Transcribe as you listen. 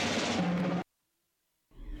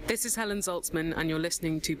This is Helen Zaltzman, and you're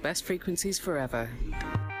listening to Best Frequencies Forever.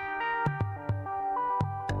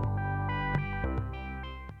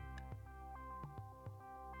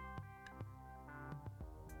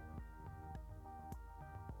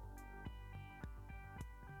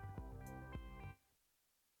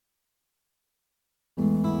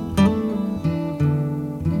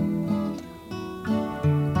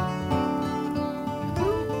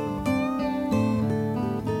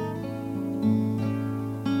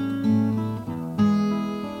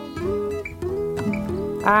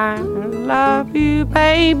 I love you,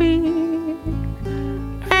 baby,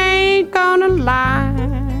 ain't gonna lie.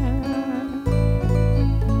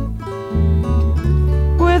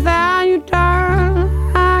 Without you,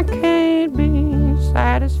 darling, I can't be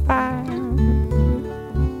satisfied.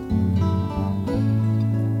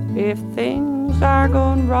 If things are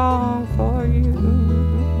going wrong for you,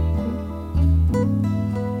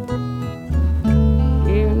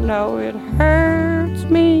 you know it hurts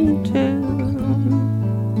me too.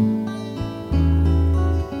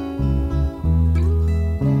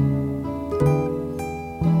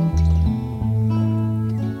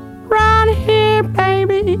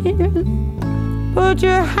 Put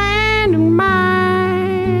your hand in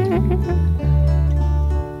mine.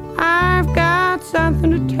 I've got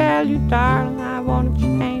something to tell you, darling. I want to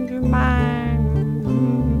change your mind.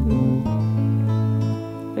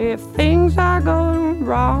 If things are going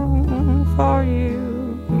wrong for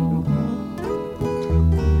you,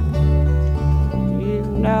 you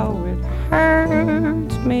know it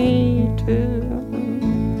hurts me too.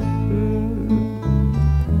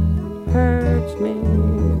 Hurts me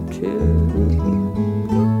too.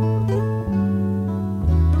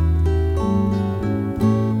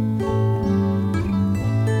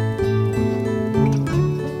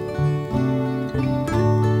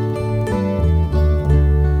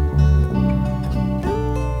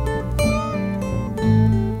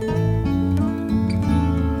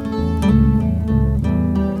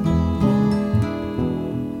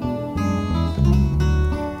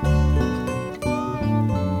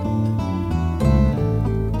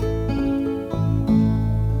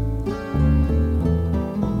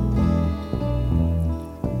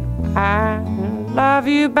 I love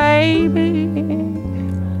you, baby,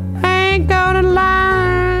 ain't gonna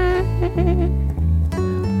lie.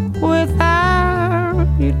 Without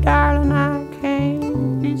you, darling, I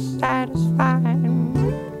can't be satisfied.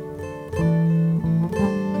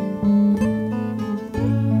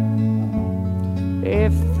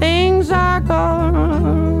 If things are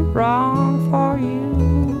going wrong for you,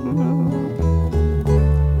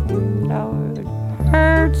 you know it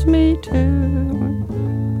hurts me too.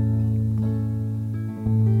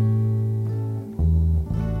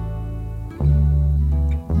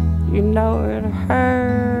 You know it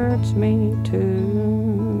hurts me too.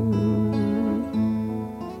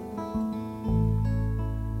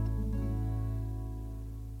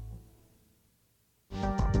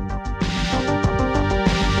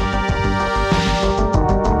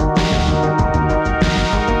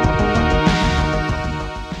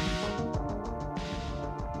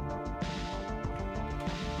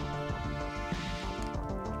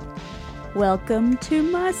 Welcome to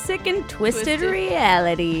my sick and twisted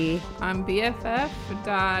reality. On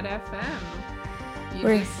BFF.FM.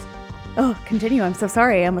 Oh, continue. I'm so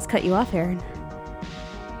sorry. I almost cut you off, Aaron.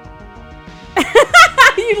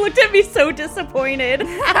 You looked at me so disappointed.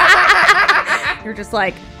 You're just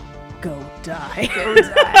like, go die. Go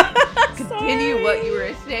die. Continue what you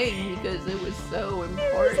were saying because it was so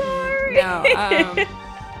important. Sorry. No,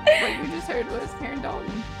 what you just heard was Karen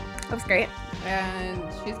Dalton. That was great. And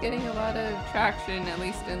she's getting a lot of traction, at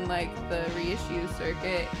least in like the reissue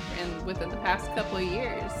circuit and within the past couple of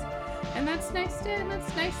years. And that's nice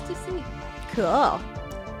to see. Cool.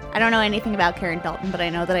 I don't know anything about Karen Dalton, but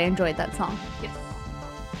I know that I enjoyed that song. Yes.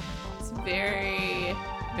 It's very,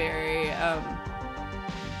 very, I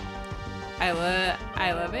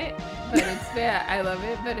love it, but I love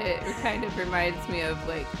it, but it kind of reminds me of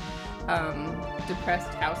like,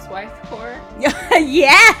 depressed housewife core. Yeah,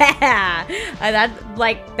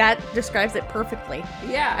 that describes it perfectly.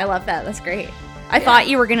 Yeah, I love that. That's great. I thought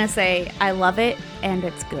you were gonna say I love it and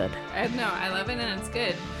it's good. No, I love it and it's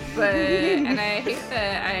good, but and I hate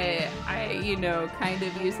that I kind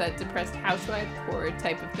of use that depressed housewife core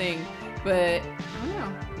type of thing, but I don't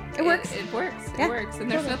know. It works. It works. Yeah, it works,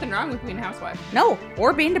 and there's nothing wrong with being a housewife. No,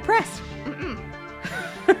 or being depressed.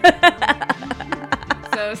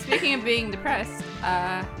 So speaking of being depressed,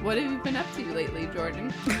 what have you been up to lately,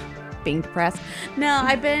 Jordan? Being depressed. No,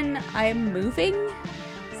 I'm moving.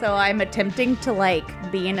 So I'm attempting to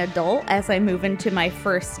like be an adult as I move into my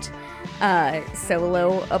first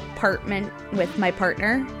solo apartment with my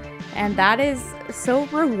partner. And that is so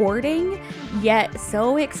rewarding, yet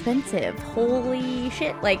so expensive. Holy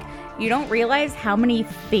shit. Like, you don't realize how many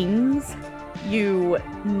things you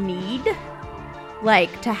need,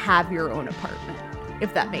 like, to have your own apartment,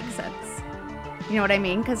 if that makes sense. You know what I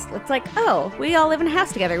mean? Because it's like, oh, we all live in a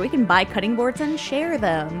house together. We can buy cutting boards and share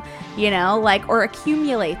them, you know, like, or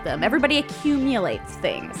accumulate them. Everybody accumulates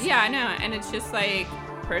things. Yeah, I know. And it's just like,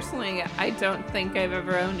 personally, I don't think I've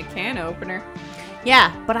ever owned a can opener.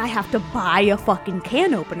 Yeah, but I have to buy a fucking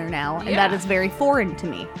can opener now, and that is very foreign to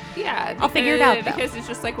me. Yeah. Because, I'll figure it out, though. Because it's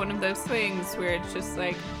just like one of those things where it's just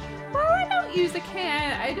like, well, I don't use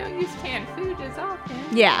I don't use canned food as often.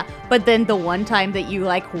 Yeah, but then the one time that you,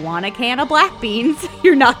 like, want a can of black beans,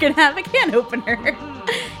 you're not going to have a can opener.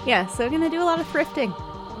 Yeah, so going to do a lot of thrifting.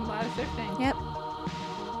 A lot of thrifting. Yep.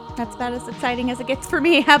 That's about as exciting as it gets for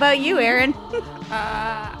me. How about you, Aaron?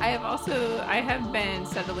 I have been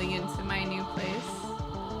settling into my new place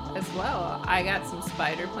as well. I got some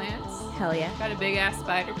spider plants. Hell yeah. Got a big ass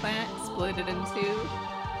spider plant, split it in two.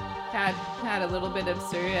 Had a little bit of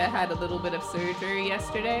surgery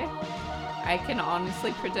yesterday. I can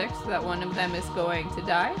honestly predict that one of them is going to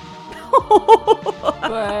die.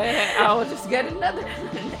 But I'll just get another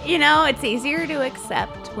one. You know, it's easier to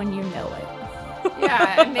accept when you know it.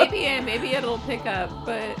 Yeah, maybe it'll pick up,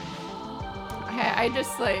 but I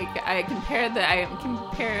just like I compare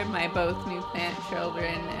my both new plant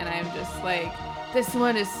children, and I'm just like, this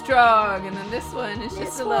one is strong, and then this one is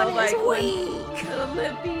just a little like weak, little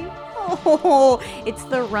lippy. Oh, it's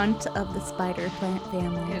the runt of the spider plant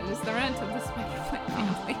family. It is the runt of the spider plant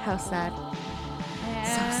family. How sad.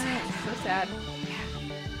 So sad.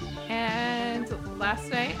 And last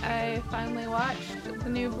night I finally watched the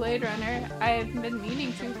new Blade Runner. I've been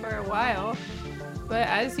meaning to for a while, but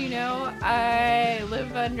as you know, I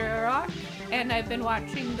live under a rock, and I've been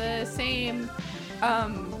watching the same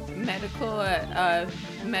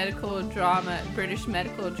British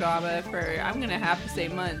medical drama for, I'm gonna have to say,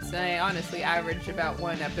 months, and I honestly average about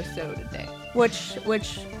one episode a day. Which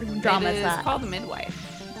drama is that? It's called The Midwife.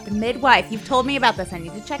 The Midwife. You've told me about this. I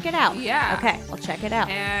need to check it out. Yeah. Okay, I'll check it out.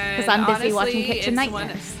 Because I'm busy watching Kitchen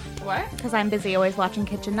Nightmares. What? Because I'm busy always watching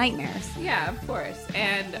Kitchen Nightmares. Yeah, of course.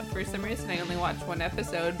 And for some reason, I only watch one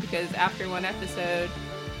episode, because after one episode,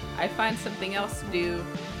 I find something else to do,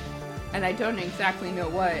 and I don't exactly know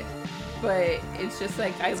what. But it's just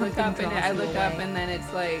like I look up and then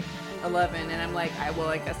it's like 11, and I'm like, I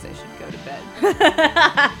guess I should go to bed.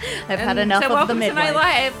 I've had enough of The Midwife. To my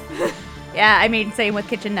life. Yeah, I mean, same with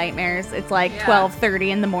Kitchen Nightmares. It's like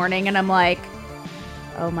 12:30 in the morning, and I'm like,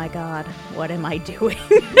 oh my god, what am I doing?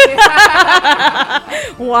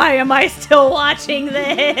 Why am I still watching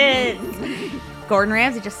this? Gordon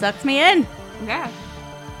Ramsay just sucks me in. Yeah.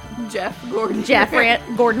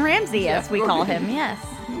 Gordon Ramsay, as we call him, yes.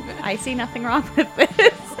 I see nothing wrong with this.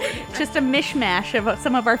 It's just a mishmash of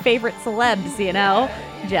some of our favorite celebs, you know?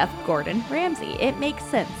 Yeah. Jeff Gordon Ramsay. It makes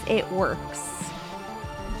sense. It works.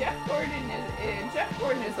 Jeff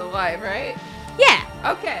Gordon is alive, right? Yeah.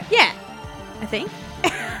 Okay. Yeah. I think.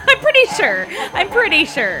 I'm pretty sure.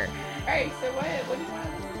 Alright, so what do you want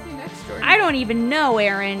to listen to next, Jordan? I don't even know,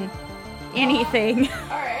 Aaron. Anything.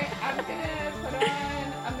 Alright, I'm gonna put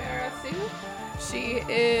on Amara Sue. She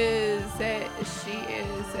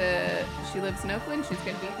lives in Oakland. She's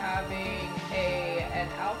gonna be having an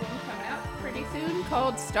album coming out pretty soon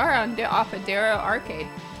called Star off of Darrow Arcade.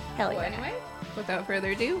 Hell yeah. So anyway, without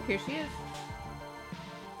further ado, here she is.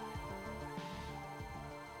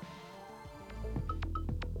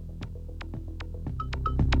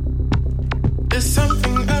 There's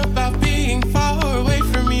something about being far away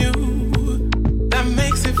from you that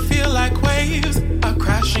makes it feel like waves are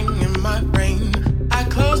crashing in my brain. I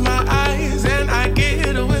close my eyes and I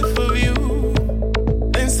get a whiff of you.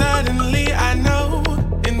 Then suddenly I know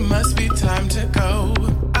it must be time to go.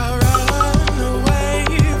 I run away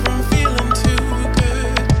from feeling too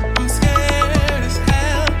good. I'm scared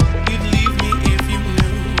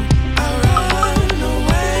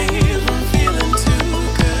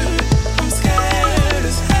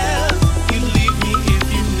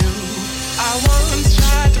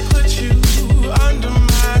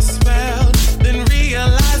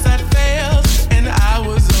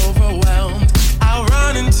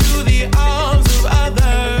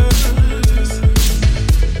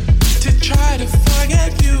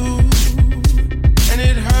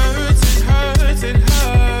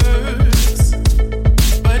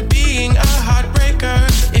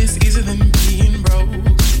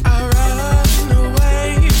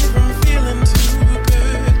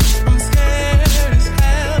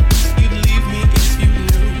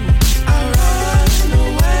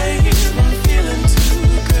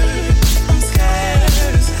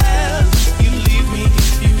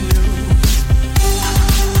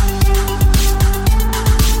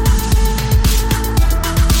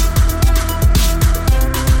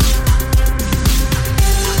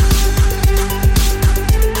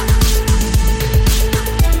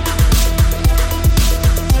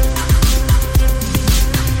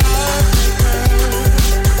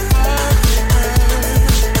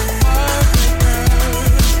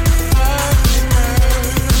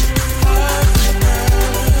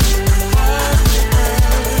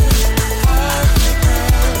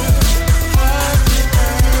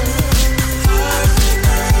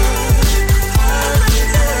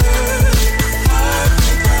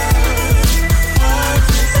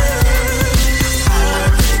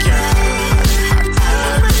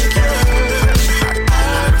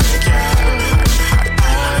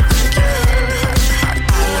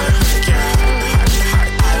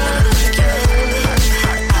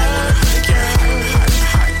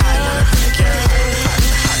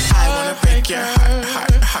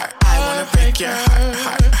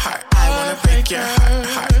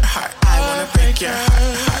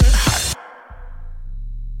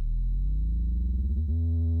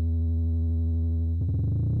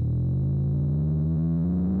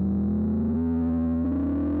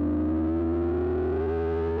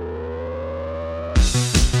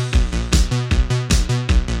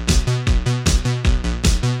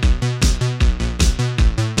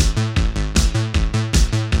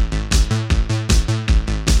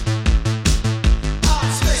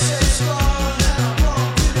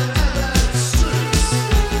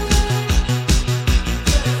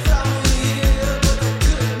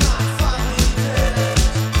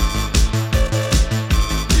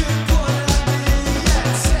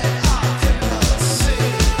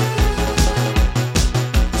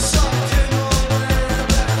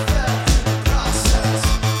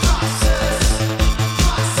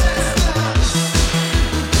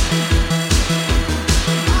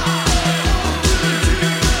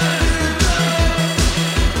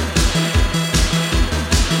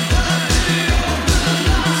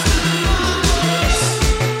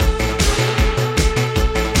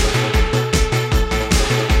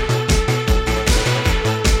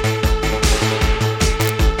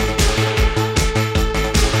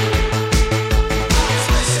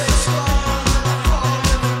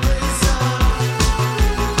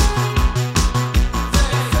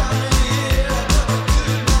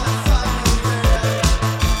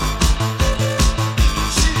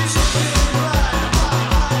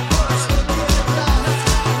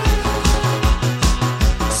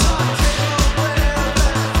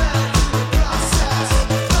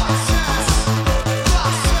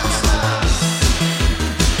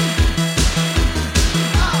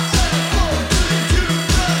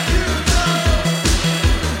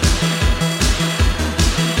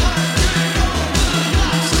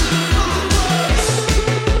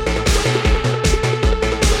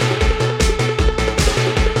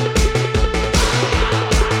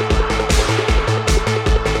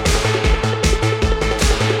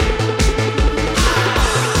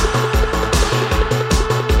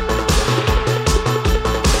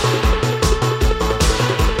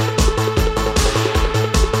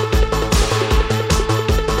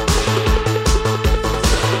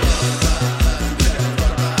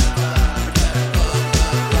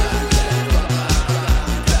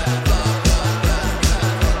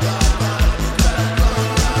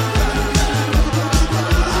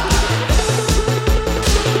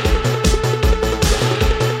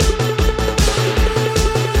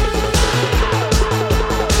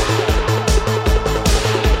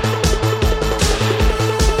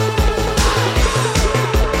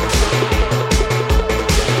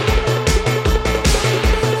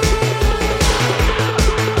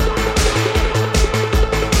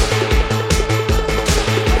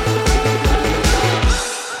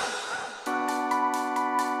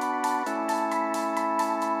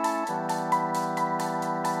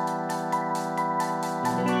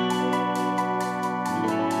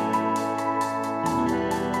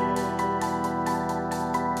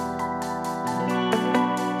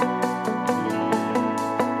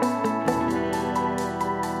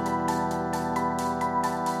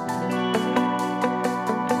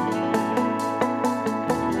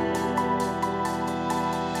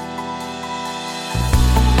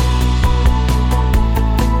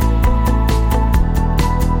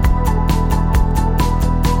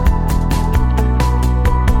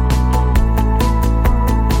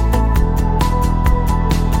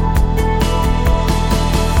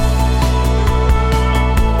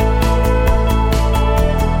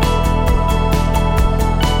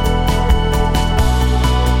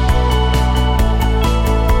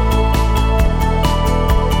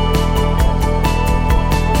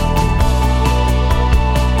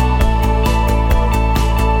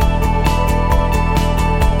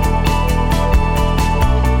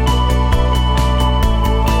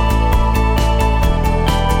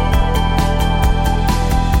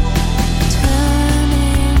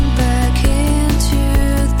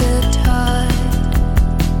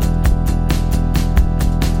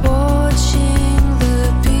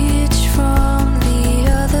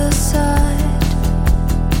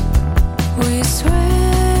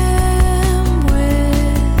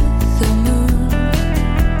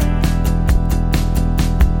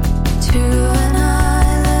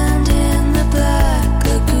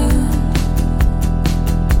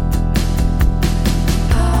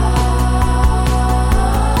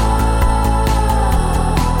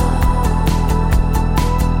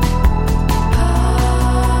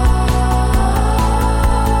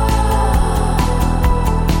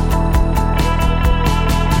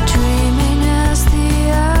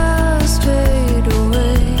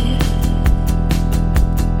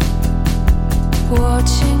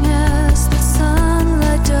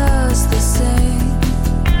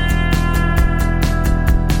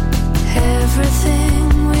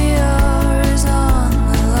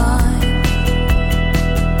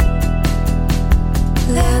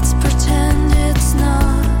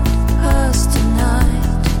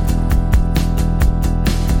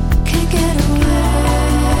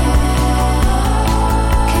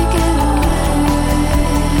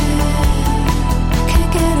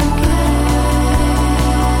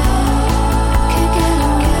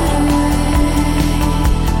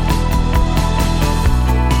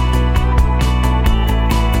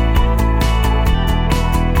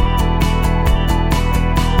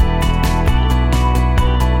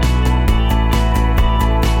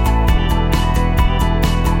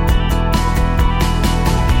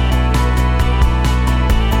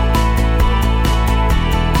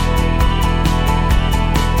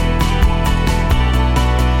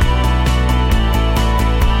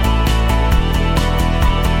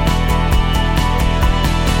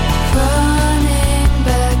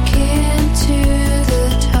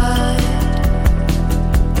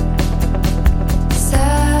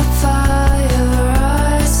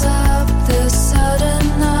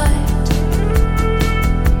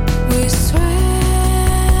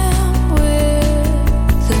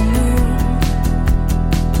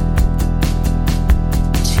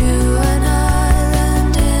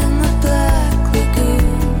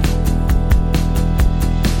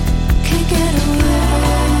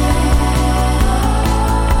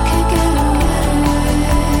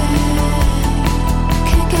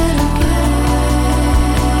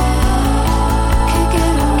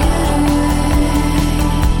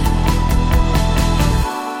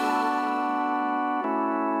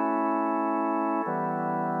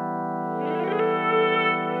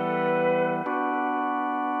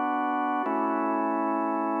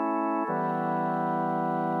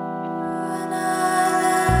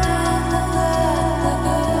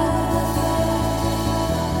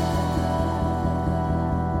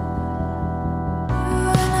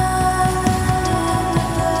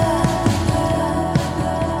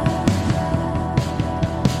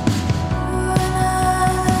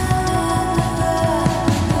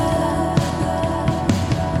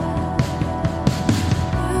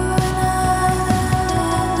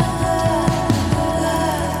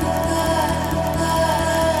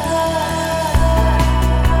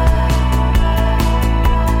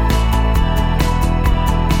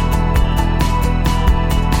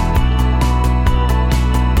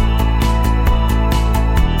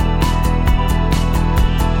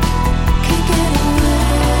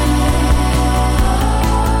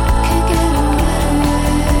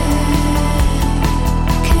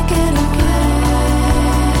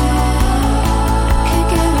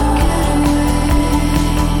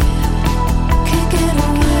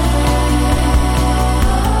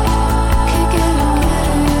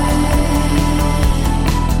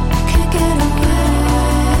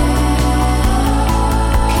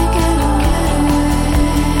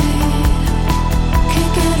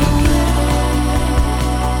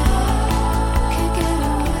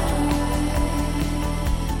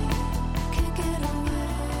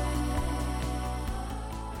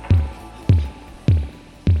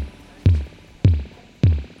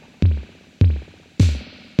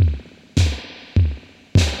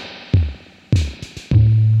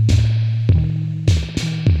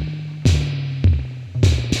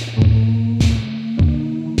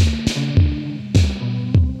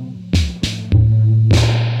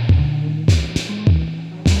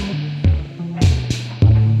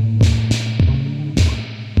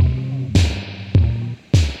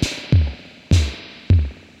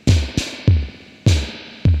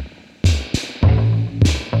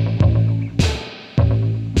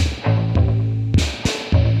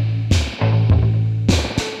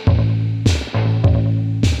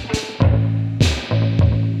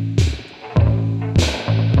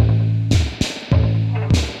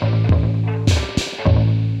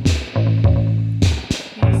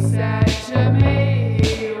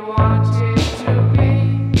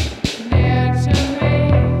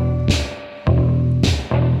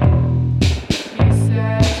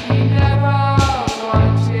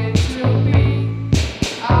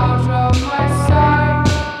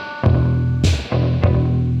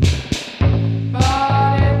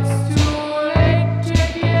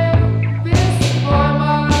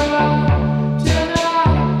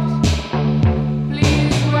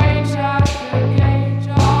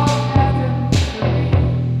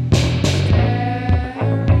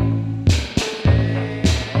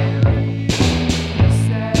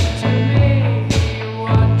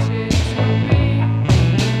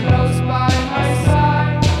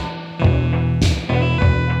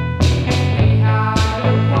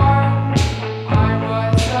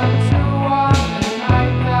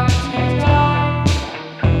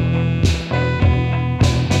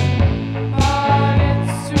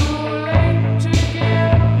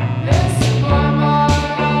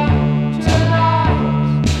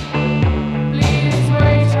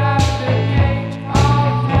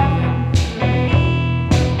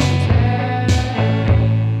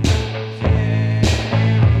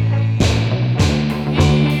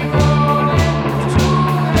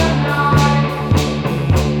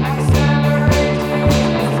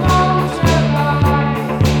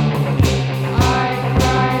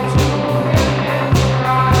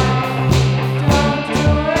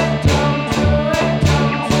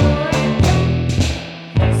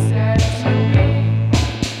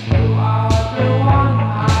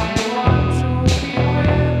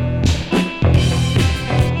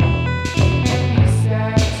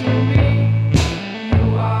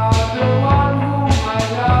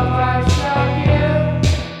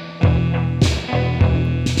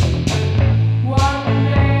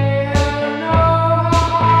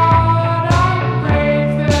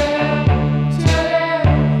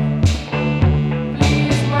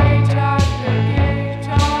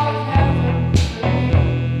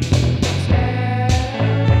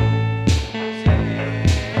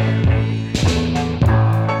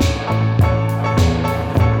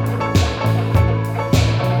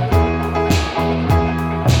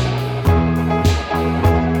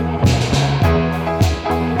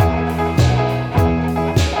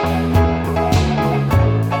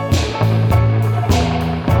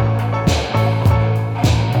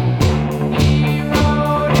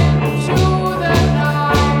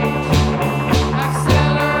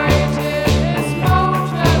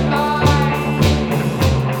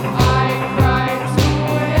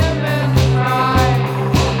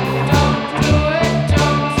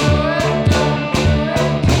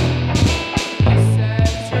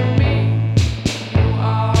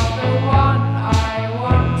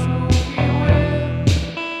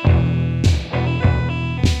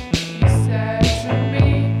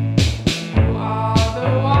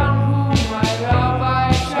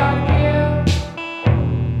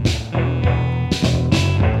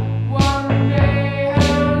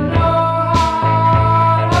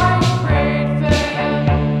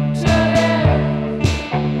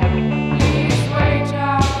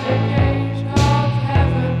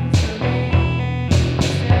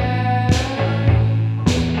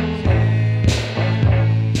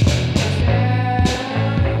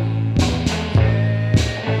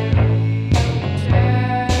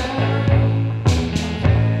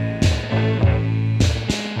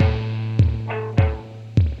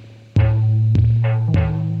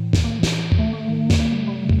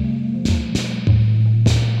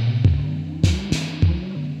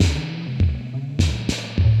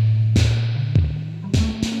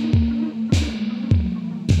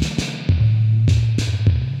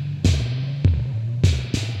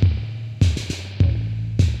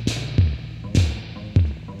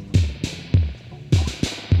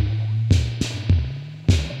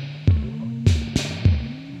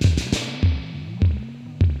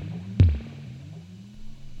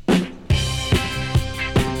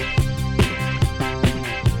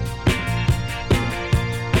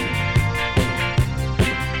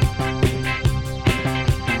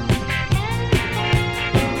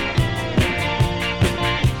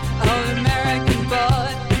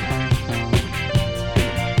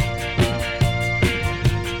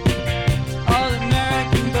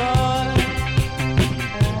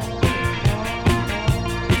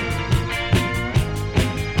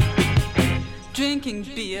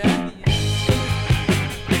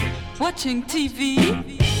watching TV.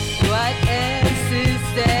 What else is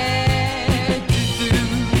there to do?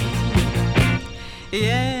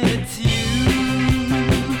 Yeah, it's you.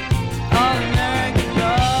 All American boy.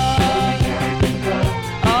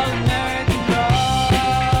 All American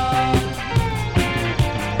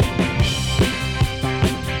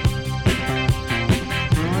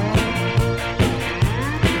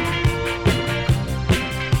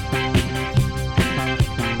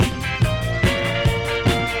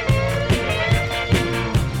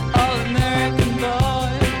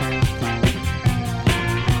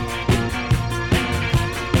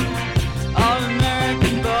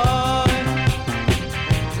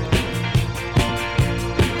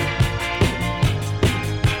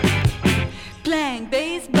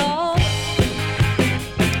baseball,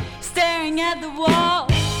 staring at the wall.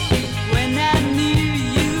 When I knew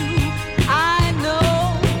you, I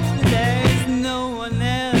know there's no one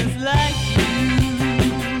else like you.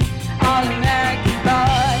 All American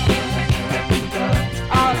boy,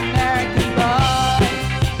 all American boy.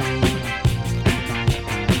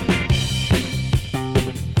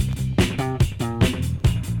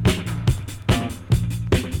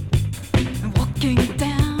 Walking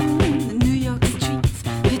down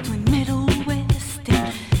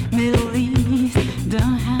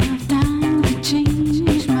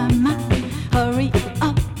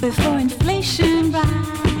before inflation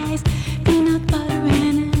rise, peanut butter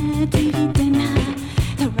and a TV dinner.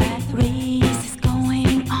 The rat race is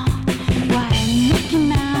going on. While Mickey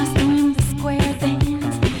Mouse doing the square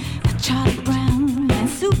dance with Charlie Brown and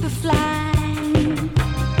Superfly.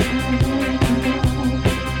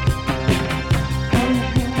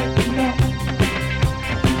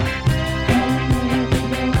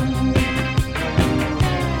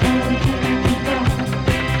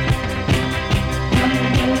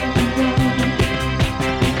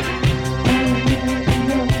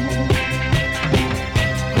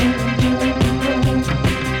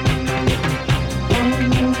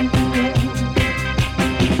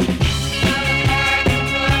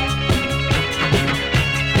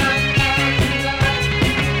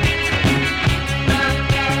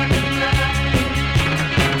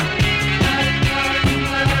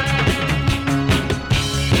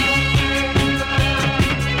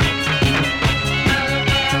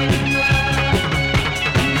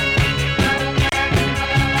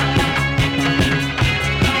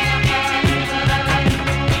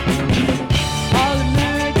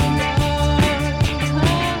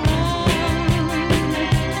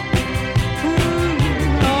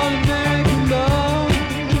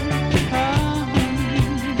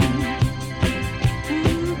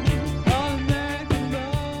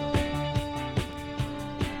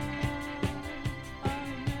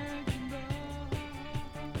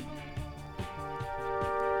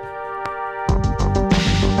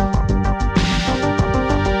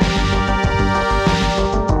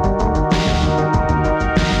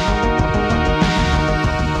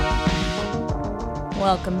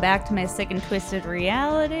 Welcome back to my sick and twisted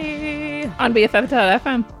reality On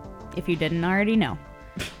BFF.FM. If you didn't already know,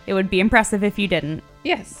 it would be impressive if you didn't.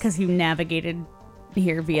 Yes. Because you navigated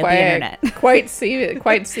here via the internet. quite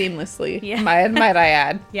seamlessly. Yeah. Might I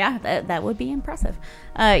add. Yeah, that would be impressive.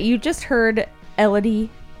 You just heard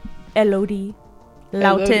Elodie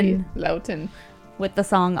Loughton with the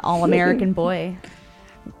song All American Boy.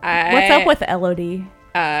 What's up with Elodie?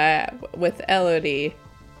 With Elodie,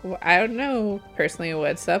 I don't know personally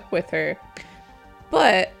what's up with her,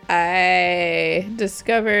 but I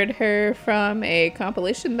discovered her from a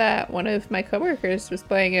compilation that one of my coworkers was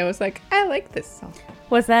playing, and I was like, I like this song.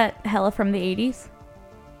 Was that hella from the 80s?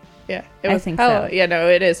 Yeah, I think so. Yeah, no,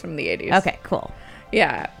 it is from the 80s. Okay, cool.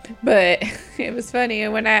 Yeah, but it was funny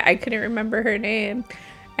when I couldn't remember her name,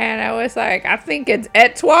 and I was like, I think it's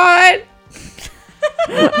Etwad.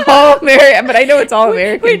 All American, but I know it's All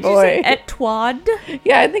American Boy. Etwad?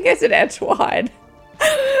 Yeah, I think I said Etwad.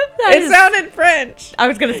 It sounded French. I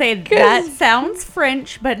was gonna say that sounds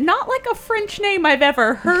French, but not like a French name I've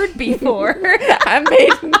ever heard before. I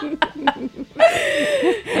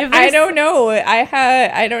don't know.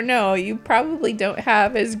 I don't know. You probably don't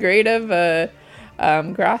have as great of a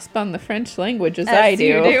grasp on the French language as I do.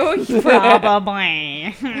 You do?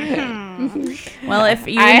 Probably. Well, if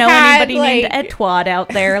you know anybody named Etwad out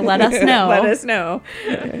there, let us know. Let us know.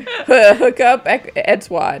 Hook up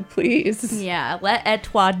Etwad, please. Yeah, let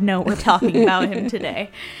Etwad know we're talking about him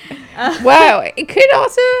today. Wow, it could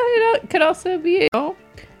also be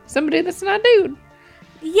somebody that's not a dude.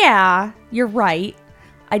 Yeah, you're right.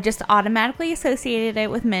 I just automatically associated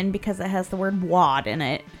it with men because it has the word wad in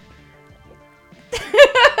it.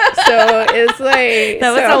 So it's like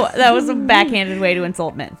that was a backhanded way to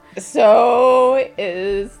insult men. So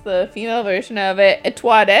is the female version of it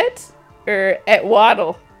Etoilette or Et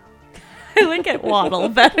Waddle? I like it waddle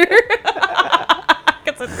better.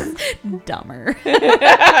 Because it's dumber.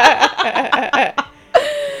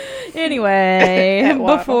 Anyway,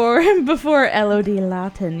 before LOD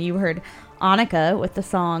Latin, you heard Annika with the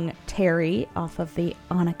song Terry off of the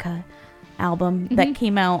Annika album that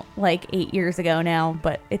came out like 8 years ago now,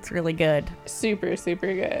 but it's really good. Super,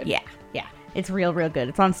 super good. Yeah. It's real good.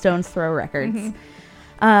 It's on Stone's Throw Records.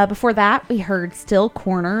 Before that, we heard Still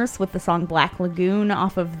Corners with the song Black Lagoon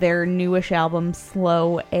off of their newish album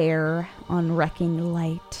Slow Air on Wrecking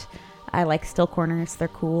Light. I like Still Corners. They're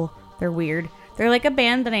cool. They're weird. They're like a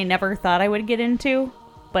band that I never thought I would get into,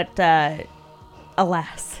 but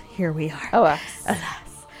alas, here we are. Alas.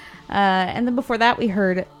 And then before that, we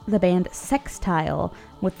heard the band Sextile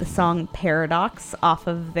with the song Paradox off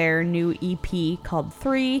of their new EP called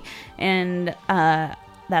 3. And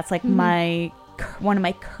that's like one of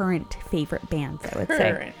my current favorite bands, I would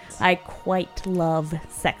say. I quite love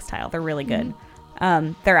Sextile. They're really good.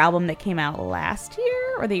 Their album that came out last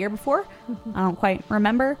year or the year before, I don't quite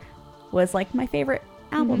remember, was like my favorite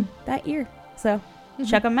album that year. So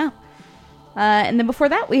check them out. And then before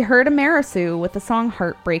that, we heard Amerisu with the song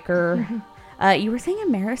Heartbreaker. You were saying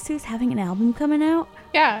Amerisu's having an album coming out?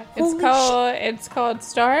 Yeah, it's called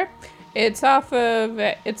Star. It's off of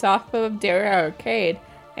Dara Arcade,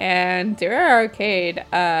 and Dara Arcade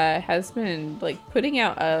has been like putting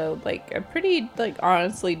out a pretty like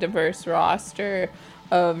honestly diverse roster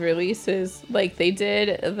of releases. Like they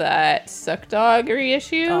did that Suck Dog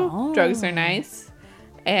reissue, Drugs Are Nice.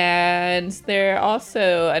 And they're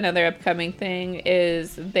also, another upcoming thing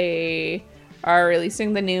is they are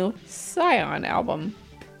releasing the new Scion album.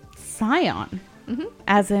 Scion?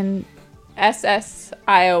 As in?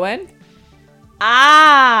 SSION.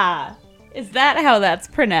 Ah! Is that how that's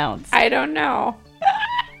pronounced? I don't know.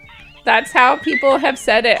 That's how people have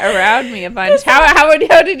said it around me a bunch. How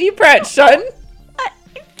did you pronounce Shun?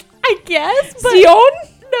 I guess, but... Sion?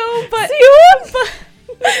 No, but... Sion?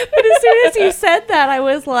 But as soon as you said that, I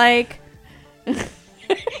was like,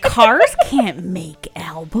 Cars can't make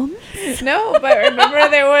albums. No, but remember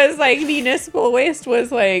there was like Municipal Waste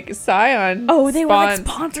was like Scion. Oh, they were like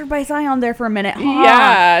sponsored by Scion there for a minute. Huh?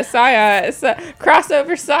 Yeah, Scion.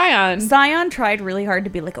 Crossover Scion. Scion tried really hard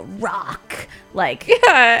to be like a rock, like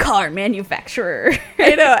car manufacturer.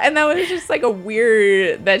 I know, and that was just like a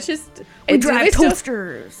weird, that's just... We drive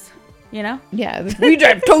toasters. You know? Yeah, we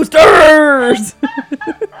drive toasters!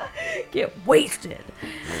 Get wasted.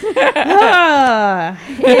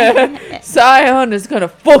 Scion is gonna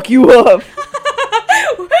fuck you up.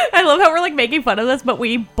 I love how we're like making fun of this, but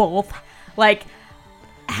we both like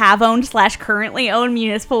have owned / currently own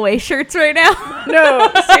Municipal Waste shirts right now.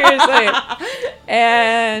 No, seriously.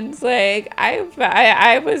 And like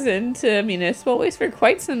I was into Municipal Waste for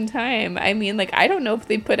quite some time. I mean, like I don't know if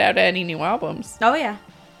they put out any new albums. Oh yeah.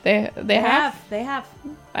 They have.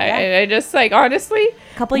 I just like honestly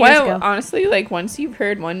a couple years ago. Honestly, like once you've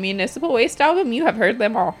heard one Municipal Waste album, you have heard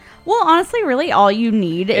them all. Well, honestly, really all you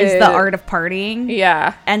need is The Art of Partying.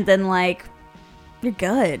 Yeah. And then like you're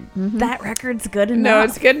good. Mm-hmm. That record's good enough. No,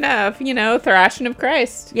 it's good enough. You know, Thrashing of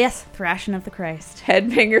Christ. Yes, Thrashing of the Christ.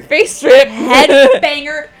 Headbanger Face Rip.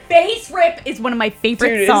 Headbanger Face Rip is one of my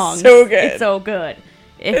favorite songs. It's so good. It's so good.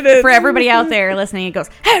 For everybody out there listening, it goes,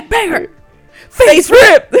 Headbanger Face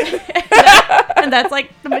Rip! And that's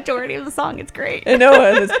like the majority of the song. It's great. I know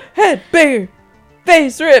it is. Headbanger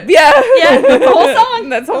Face Rip. Yeah. Yeah, that's the whole song.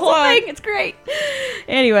 That's the whole song. thing. It's great.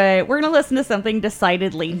 Anyway, we're going to listen to something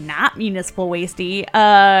decidedly not Municipal Wasty.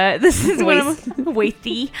 This is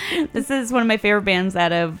Wasty. This is one of my favorite bands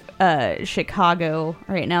out of Chicago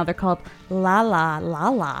right now. They're called La La La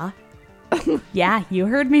La. Yeah, you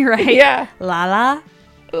heard me right. Yeah. La La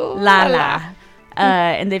Ooh, La La.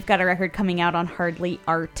 And they've got a record coming out on Hardly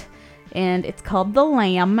Art. And it's called The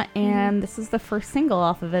Lamb. And this is the first single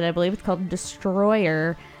off of it, I believe. It's called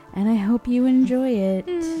Destroyer. And I hope you enjoy it.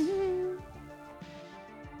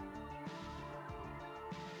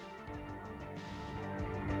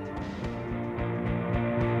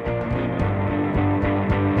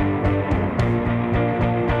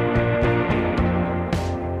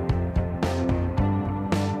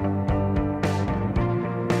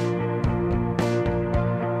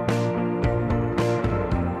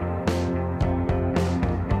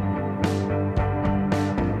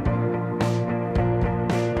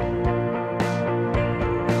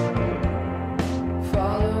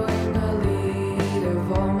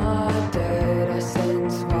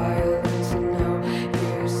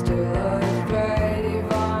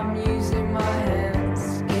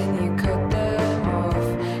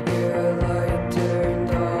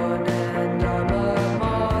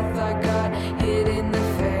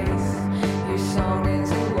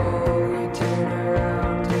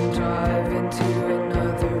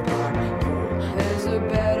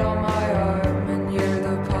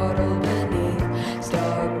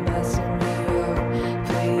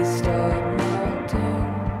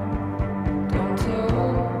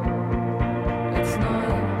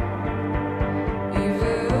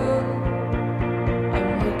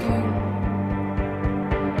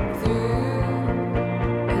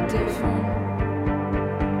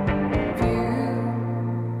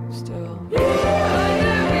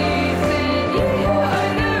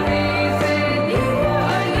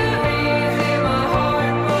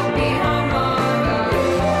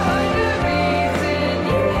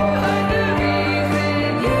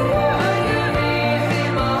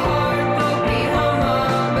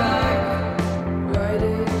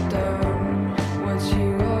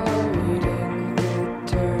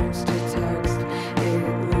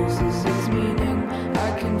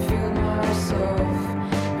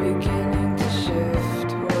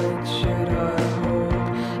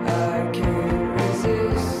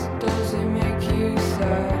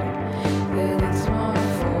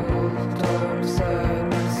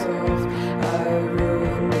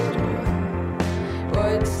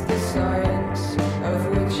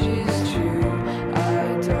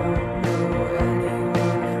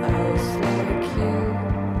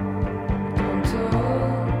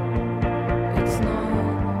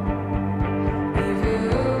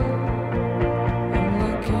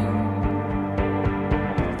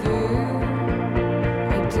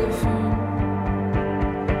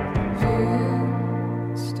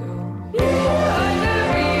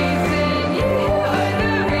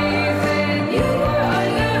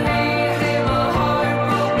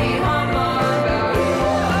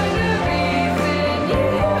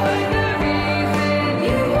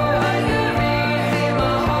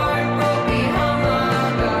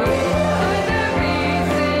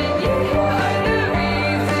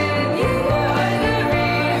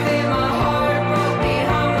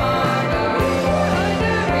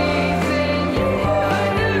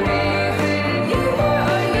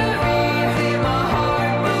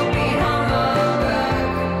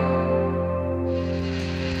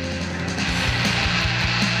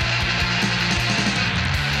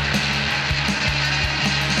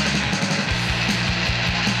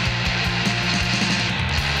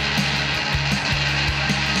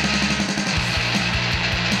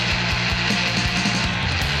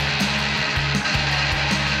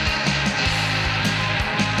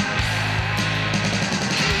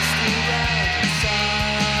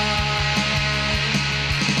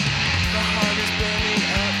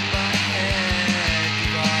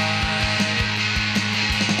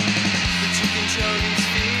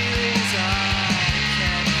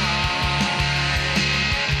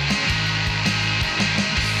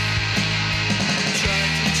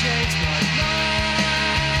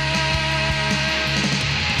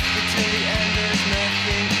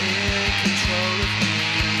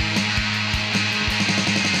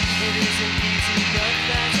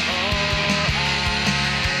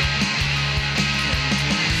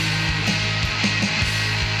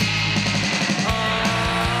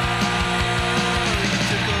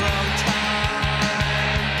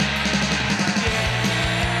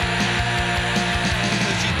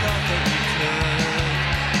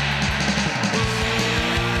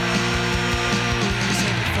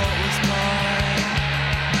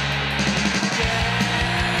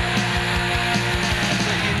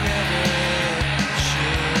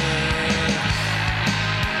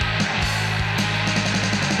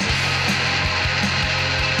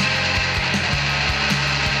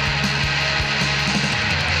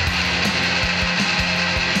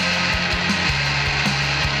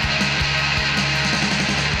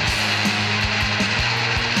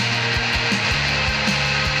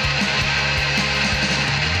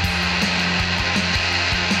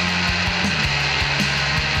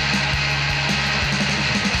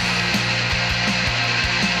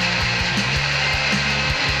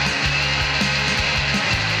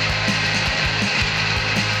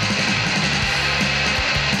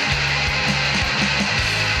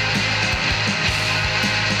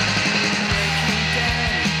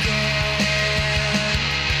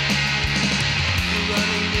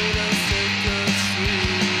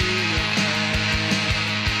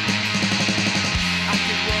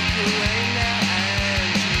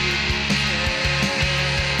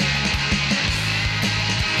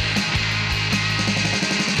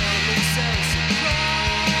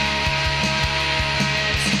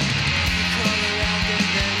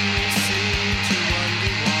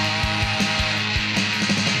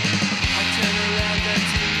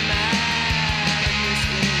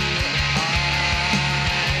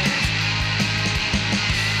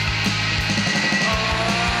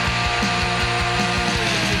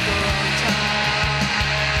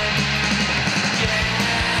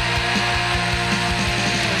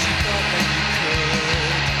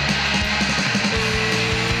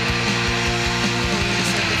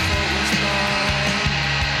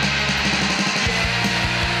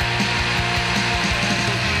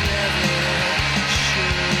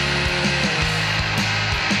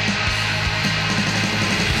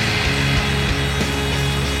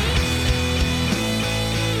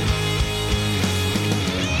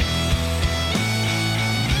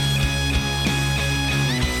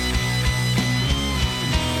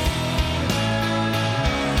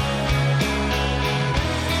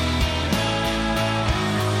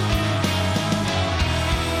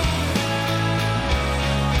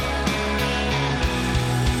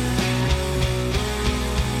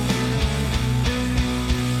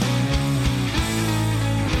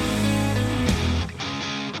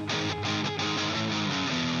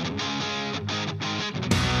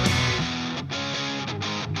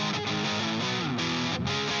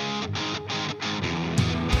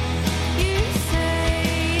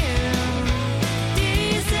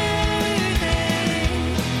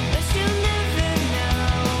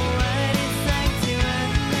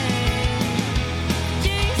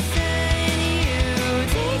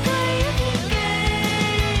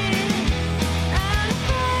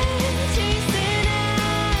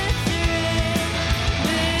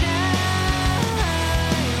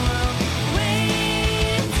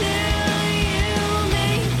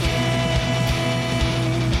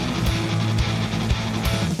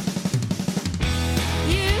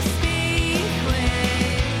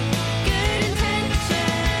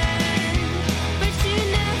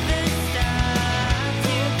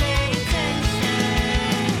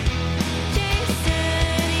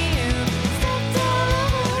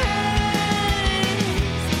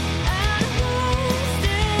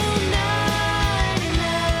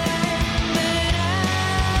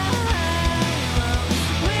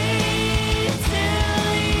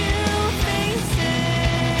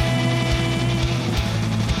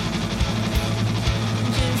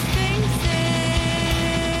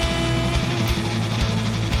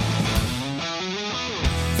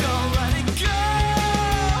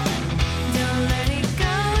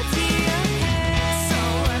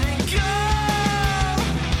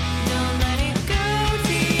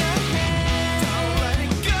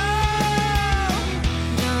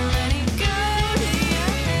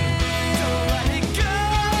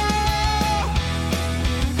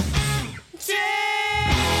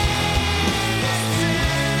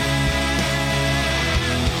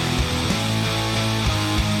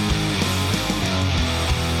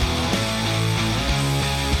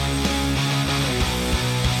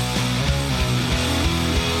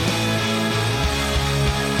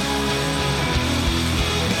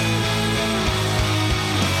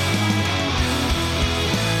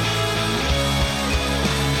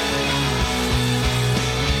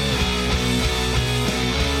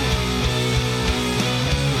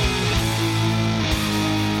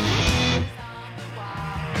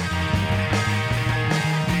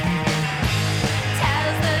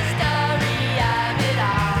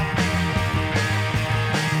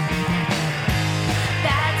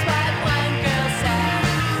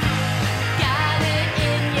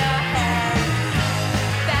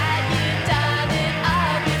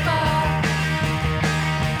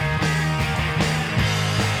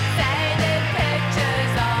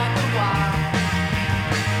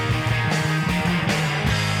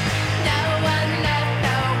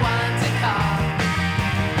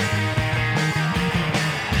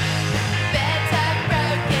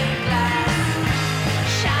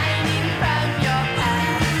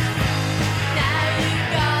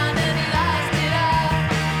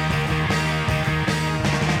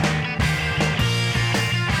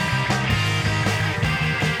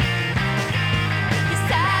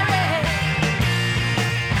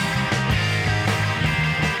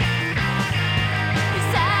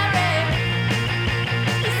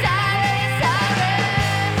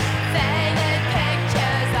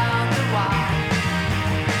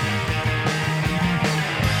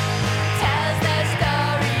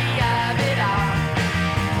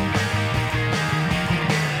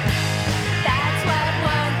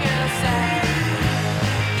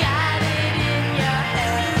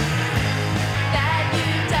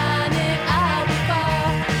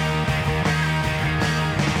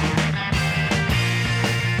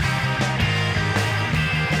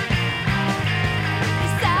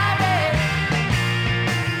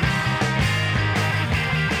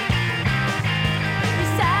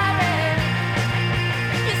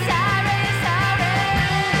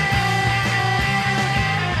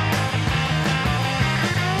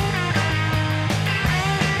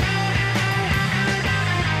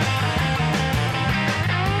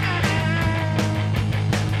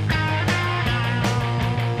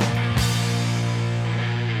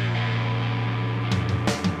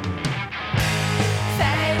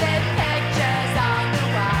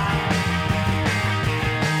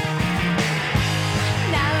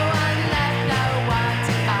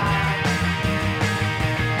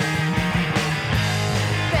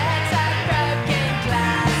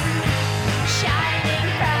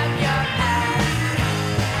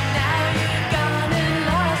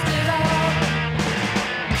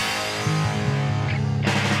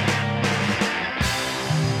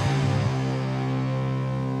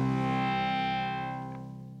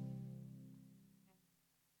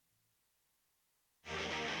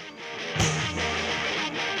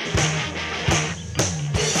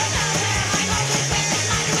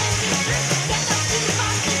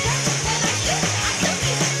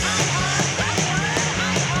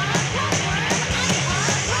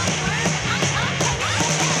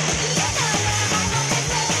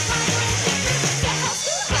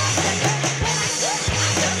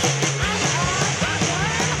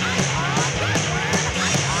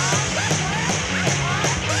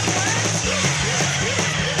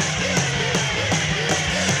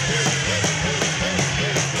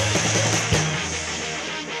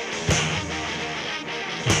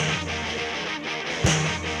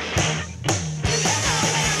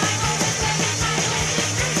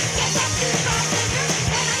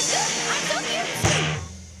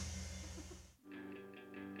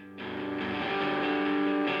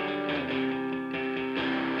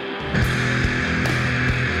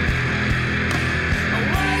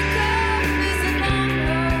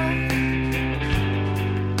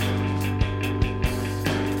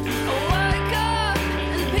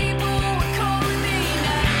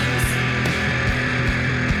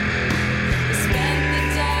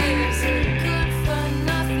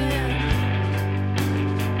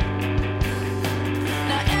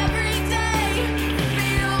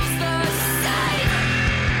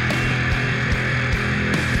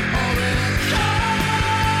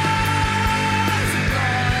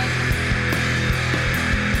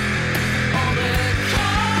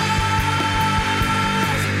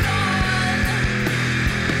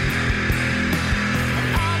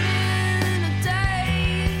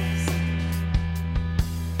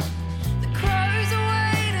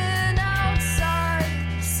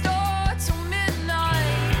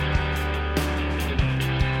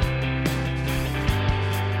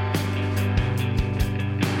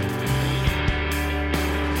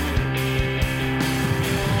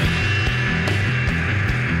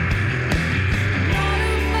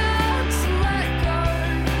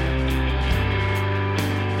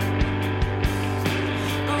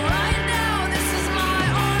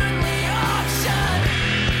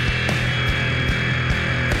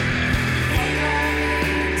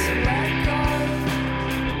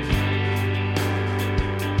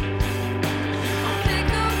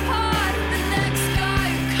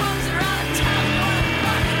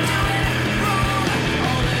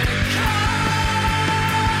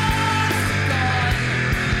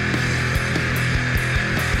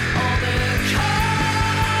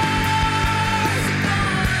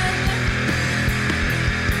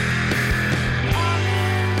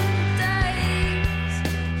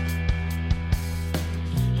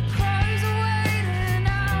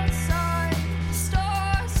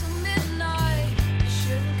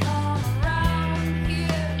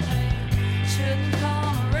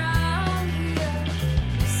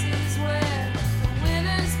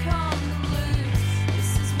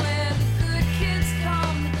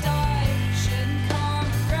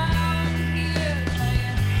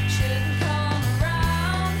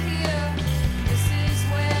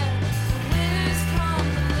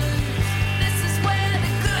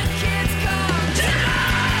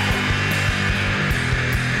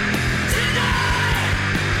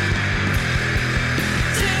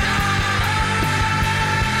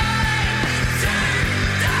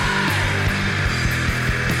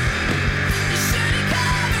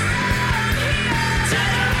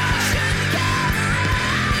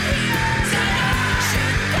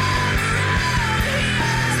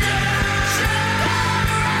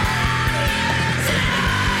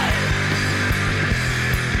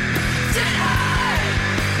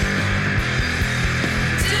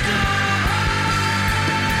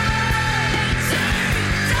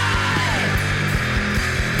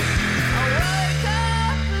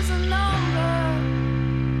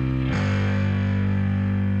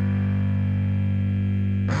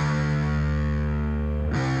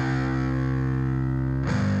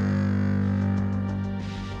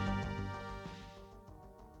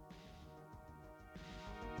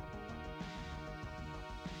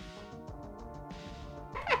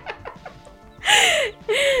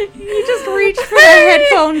 just reached for the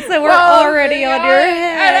headphones that were already on your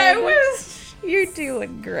head. And I was... You're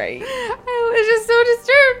doing great. I was just so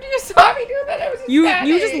disturbed. You saw me do that. I was just You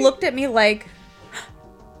panicking. just looked at me like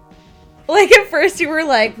at first you were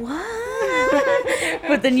like, what?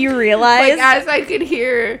 But then you realized. Like, as I could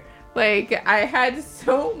hear, like, I had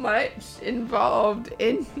so much involved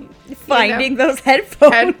in finding those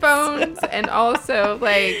headphones. And also,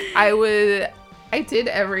 like, I did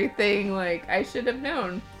everything, like, I should have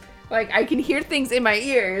known. Like, I can hear things in my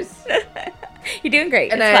ears. You're doing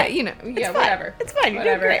great. And it's I, fine. you know, yeah, It's whatever. Fine. It's fine. You're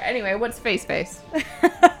Whatever. doing great. Anyway, what's Face? This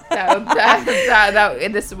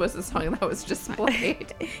was a song that was just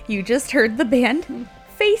played. You just heard the band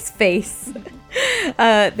Face.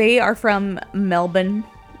 They are from Melbourne,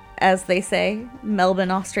 as they say,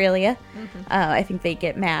 Melbourne, Australia. I think they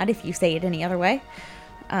get mad if you say it any other way.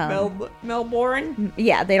 Melbourne?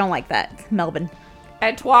 Yeah, they don't like that. Melbourne.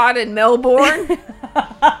 Etwad and Melbourne?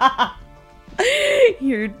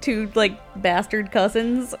 Your two, like, bastard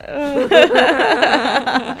cousins. But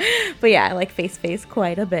yeah, I like Face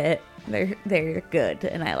quite a bit. They're good,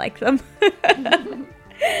 and I like them.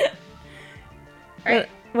 Right.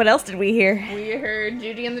 What else did we hear? We heard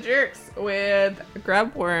Judy and the Jerks with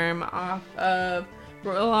Grubworm off of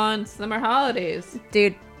Roll On Summer Holidays.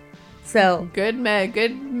 Dude, so... Good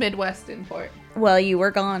Midwest import. Well, you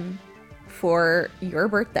were gone for your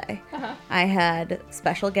birthday. Uh-huh. I had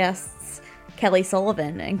special guests Kelly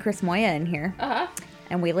Sullivan and Chris Moya in here. Uh-huh.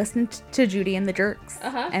 And we listened to Judy and the Jerks.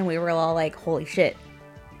 Uh-huh. And we were all like, holy shit,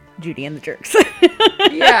 Judy and the Jerks.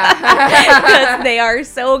 Yeah. Because they are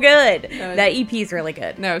so good. No, that EP is really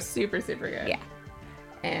good. No, super, super good. Yeah.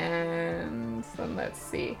 And so let's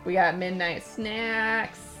see. We got Midnight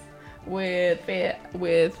Snacks with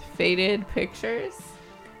Faded Pictures.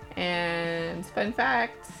 And fun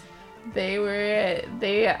fact, they were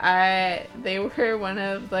one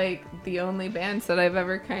of, like, the only bands that I've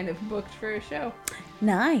ever kind of booked for a show.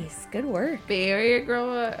 Nice. Good work. Bay Area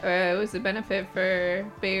Girl, it was a benefit for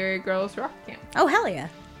Bay Area Girls Rock Camp. Oh, hell yeah.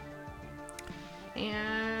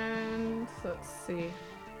 And let's see.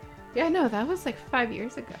 Yeah, no, that was like 5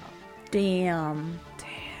 years ago. Damn.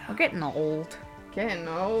 We're getting old. Getting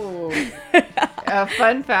old.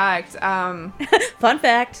 Fun fact. Fun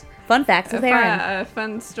fact. Fun facts with Aaron. A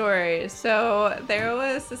fun story. So there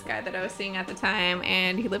was this guy that I was seeing at the time,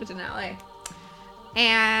 and he lived in LA.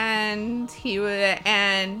 And he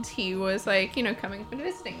was like, you know, coming up and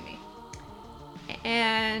visiting me.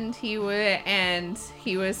 And he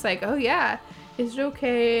was like, oh yeah, is it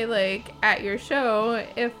okay, like, at your show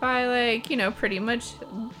if I, like, you know, pretty much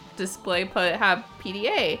have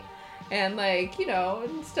PDA and, like, you know,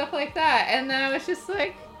 and stuff like that. And then I was just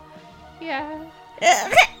like, yeah.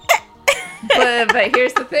 but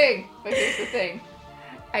here's the thing.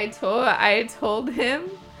 I told him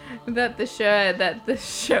that the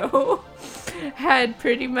show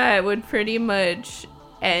would pretty much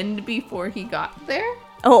end before he got there.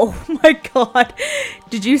 Oh my god.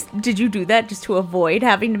 Did you do that just to avoid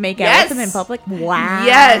having to make out with him in public? Wow.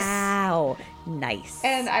 Yes. Nice.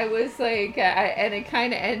 And I was like, and it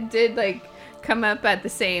kind of did, like, come up at the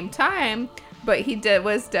same time, but he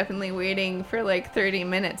was definitely waiting for like 30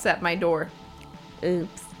 minutes at my door.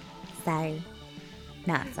 Oops. Sorry.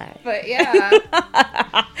 Not sorry. But yeah,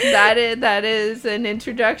 that is an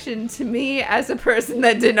introduction to me as a person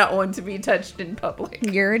that did not want to be touched in public.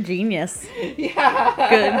 You're a genius.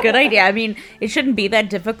 Yeah. Good idea. I mean, it shouldn't be that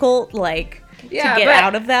difficult, like, to get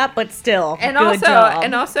out of that, but still, and good job.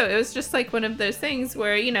 And also, it was just like one of those things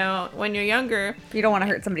where, you know, when you're younger, you don't want to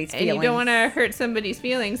hurt somebody's feelings. And you don't want to hurt somebody's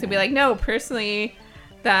feelings and be like, no, personally,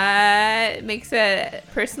 that makes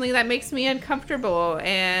me uncomfortable,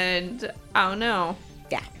 and I don't know.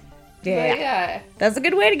 Yeah. That's a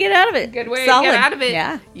good way to get out of it. Good way Solid. to get out of it.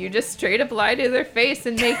 Yeah. You just straight up lie to their face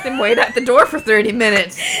and make them wait at the door for 30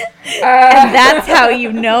 minutes. And that's how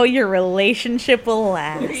you know your relationship will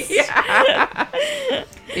last. Yeah.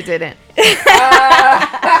 It didn't.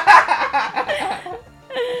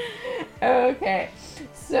 Okay.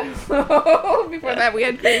 So, before that, we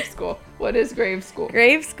had Grave School. What is Grave School?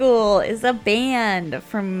 Grave School is a band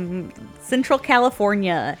from Central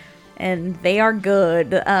California, and they are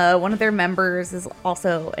good. One of their members is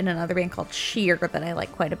also in another band called Sheer that I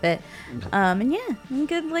like quite a bit. And yeah,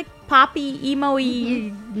 good, like, poppy,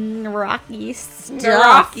 emo-y, rocky stuff.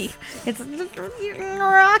 Rocky. It's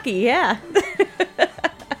rocky, yeah.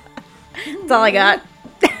 That's all I got.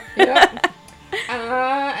 Yep.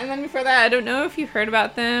 And then before that, I don't know if you've heard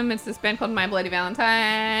about them. It's this band called My Bloody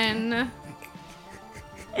Valentine.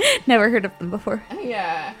 Never heard of them before.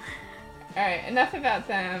 Yeah. Alright, enough about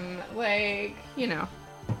them. Like, you know,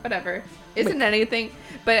 whatever. Isn't anything,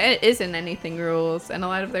 but it isn't anything rules. And a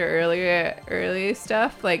lot of their early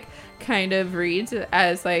stuff, like, kind of reads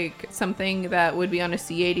as, like, something that would be on a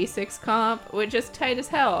C86 comp, which is tight as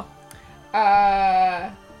hell.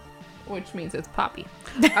 Which means it's poppy.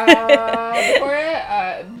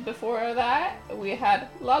 Before that, we had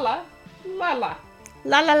La La. La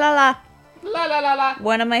La La La. La La La La.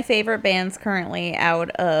 One of my favorite bands currently out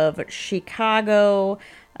of Chicago.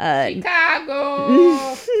 Chicago.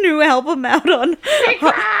 New album out on Chicago.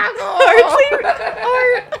 Hardly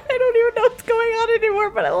Art. I don't even know what's going on anymore,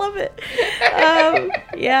 but I love it.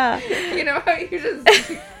 Yeah. You know how you just...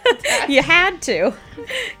 You had to.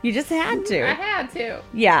 You just had to. I had to.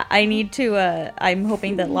 Yeah, I need to, I'm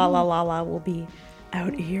hoping that La La La La will be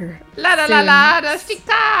out here. La La La La La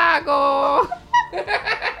Chicago.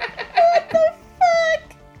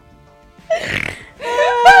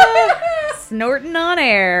 Snorting on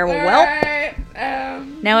air. Right,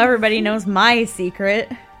 Now everybody knows my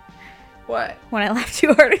secret. What? When I laugh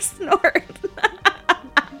too hard, I snort.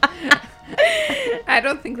 I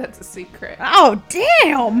don't think that's a secret. Oh,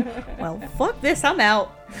 damn! Well, fuck this. I'm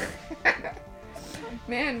out.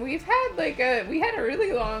 Man, we had a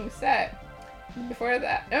really long set before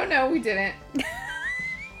that. Oh, no, we didn't.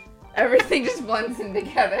 Everything just blends in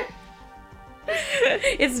together.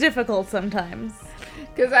 It's difficult sometimes.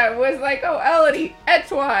 Because I was like, oh, Elodie,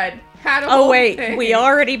 Etwad, had a Oh, whole wait. thing. We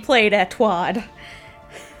already played Etwad.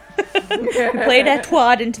 Played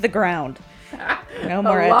Etwad into the ground. No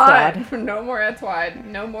more Etwad. No more Etwad.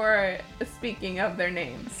 No more speaking of their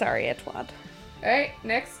names. Sorry, Etwad. Alright,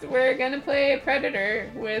 next we're gonna play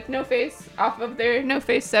Predator with No Face off of their No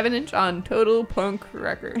Face 7-inch on Total Punk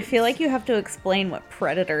Records. I feel like you have to explain what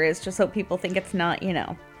Predator is just so people think it's not, you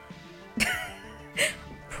know...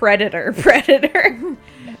 Predator.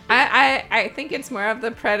 I think it's more of the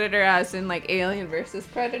Predator as in like Alien versus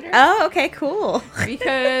Predator. Oh, okay, cool.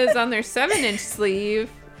 Because on their 7-inch sleeve,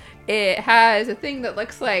 it has a thing that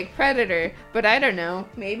looks like Predator, but I don't know.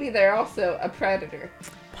 Maybe they're also a predator.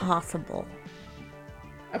 Possible.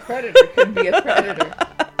 A predator could be a predator.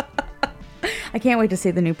 I can't wait to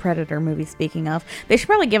see the new Predator movie, speaking of. They should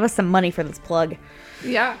probably give us some money for this plug.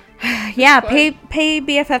 Yeah. Yeah, pay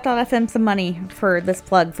BFF.FM some money for this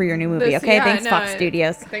plug for your new movie, okay? Thanks, Fox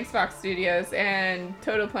Studios. Thanks, Fox Studios. And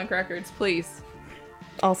Total Punk Records, please.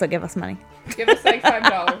 Also give us money. Give us like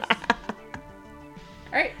 $5.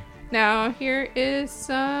 Alright, now here is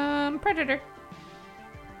some Predator.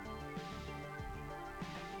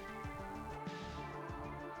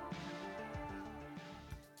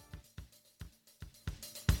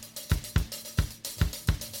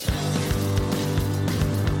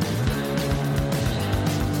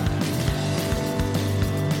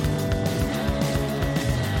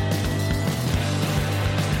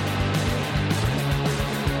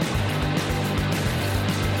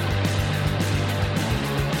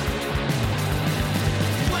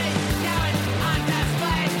 Wait, now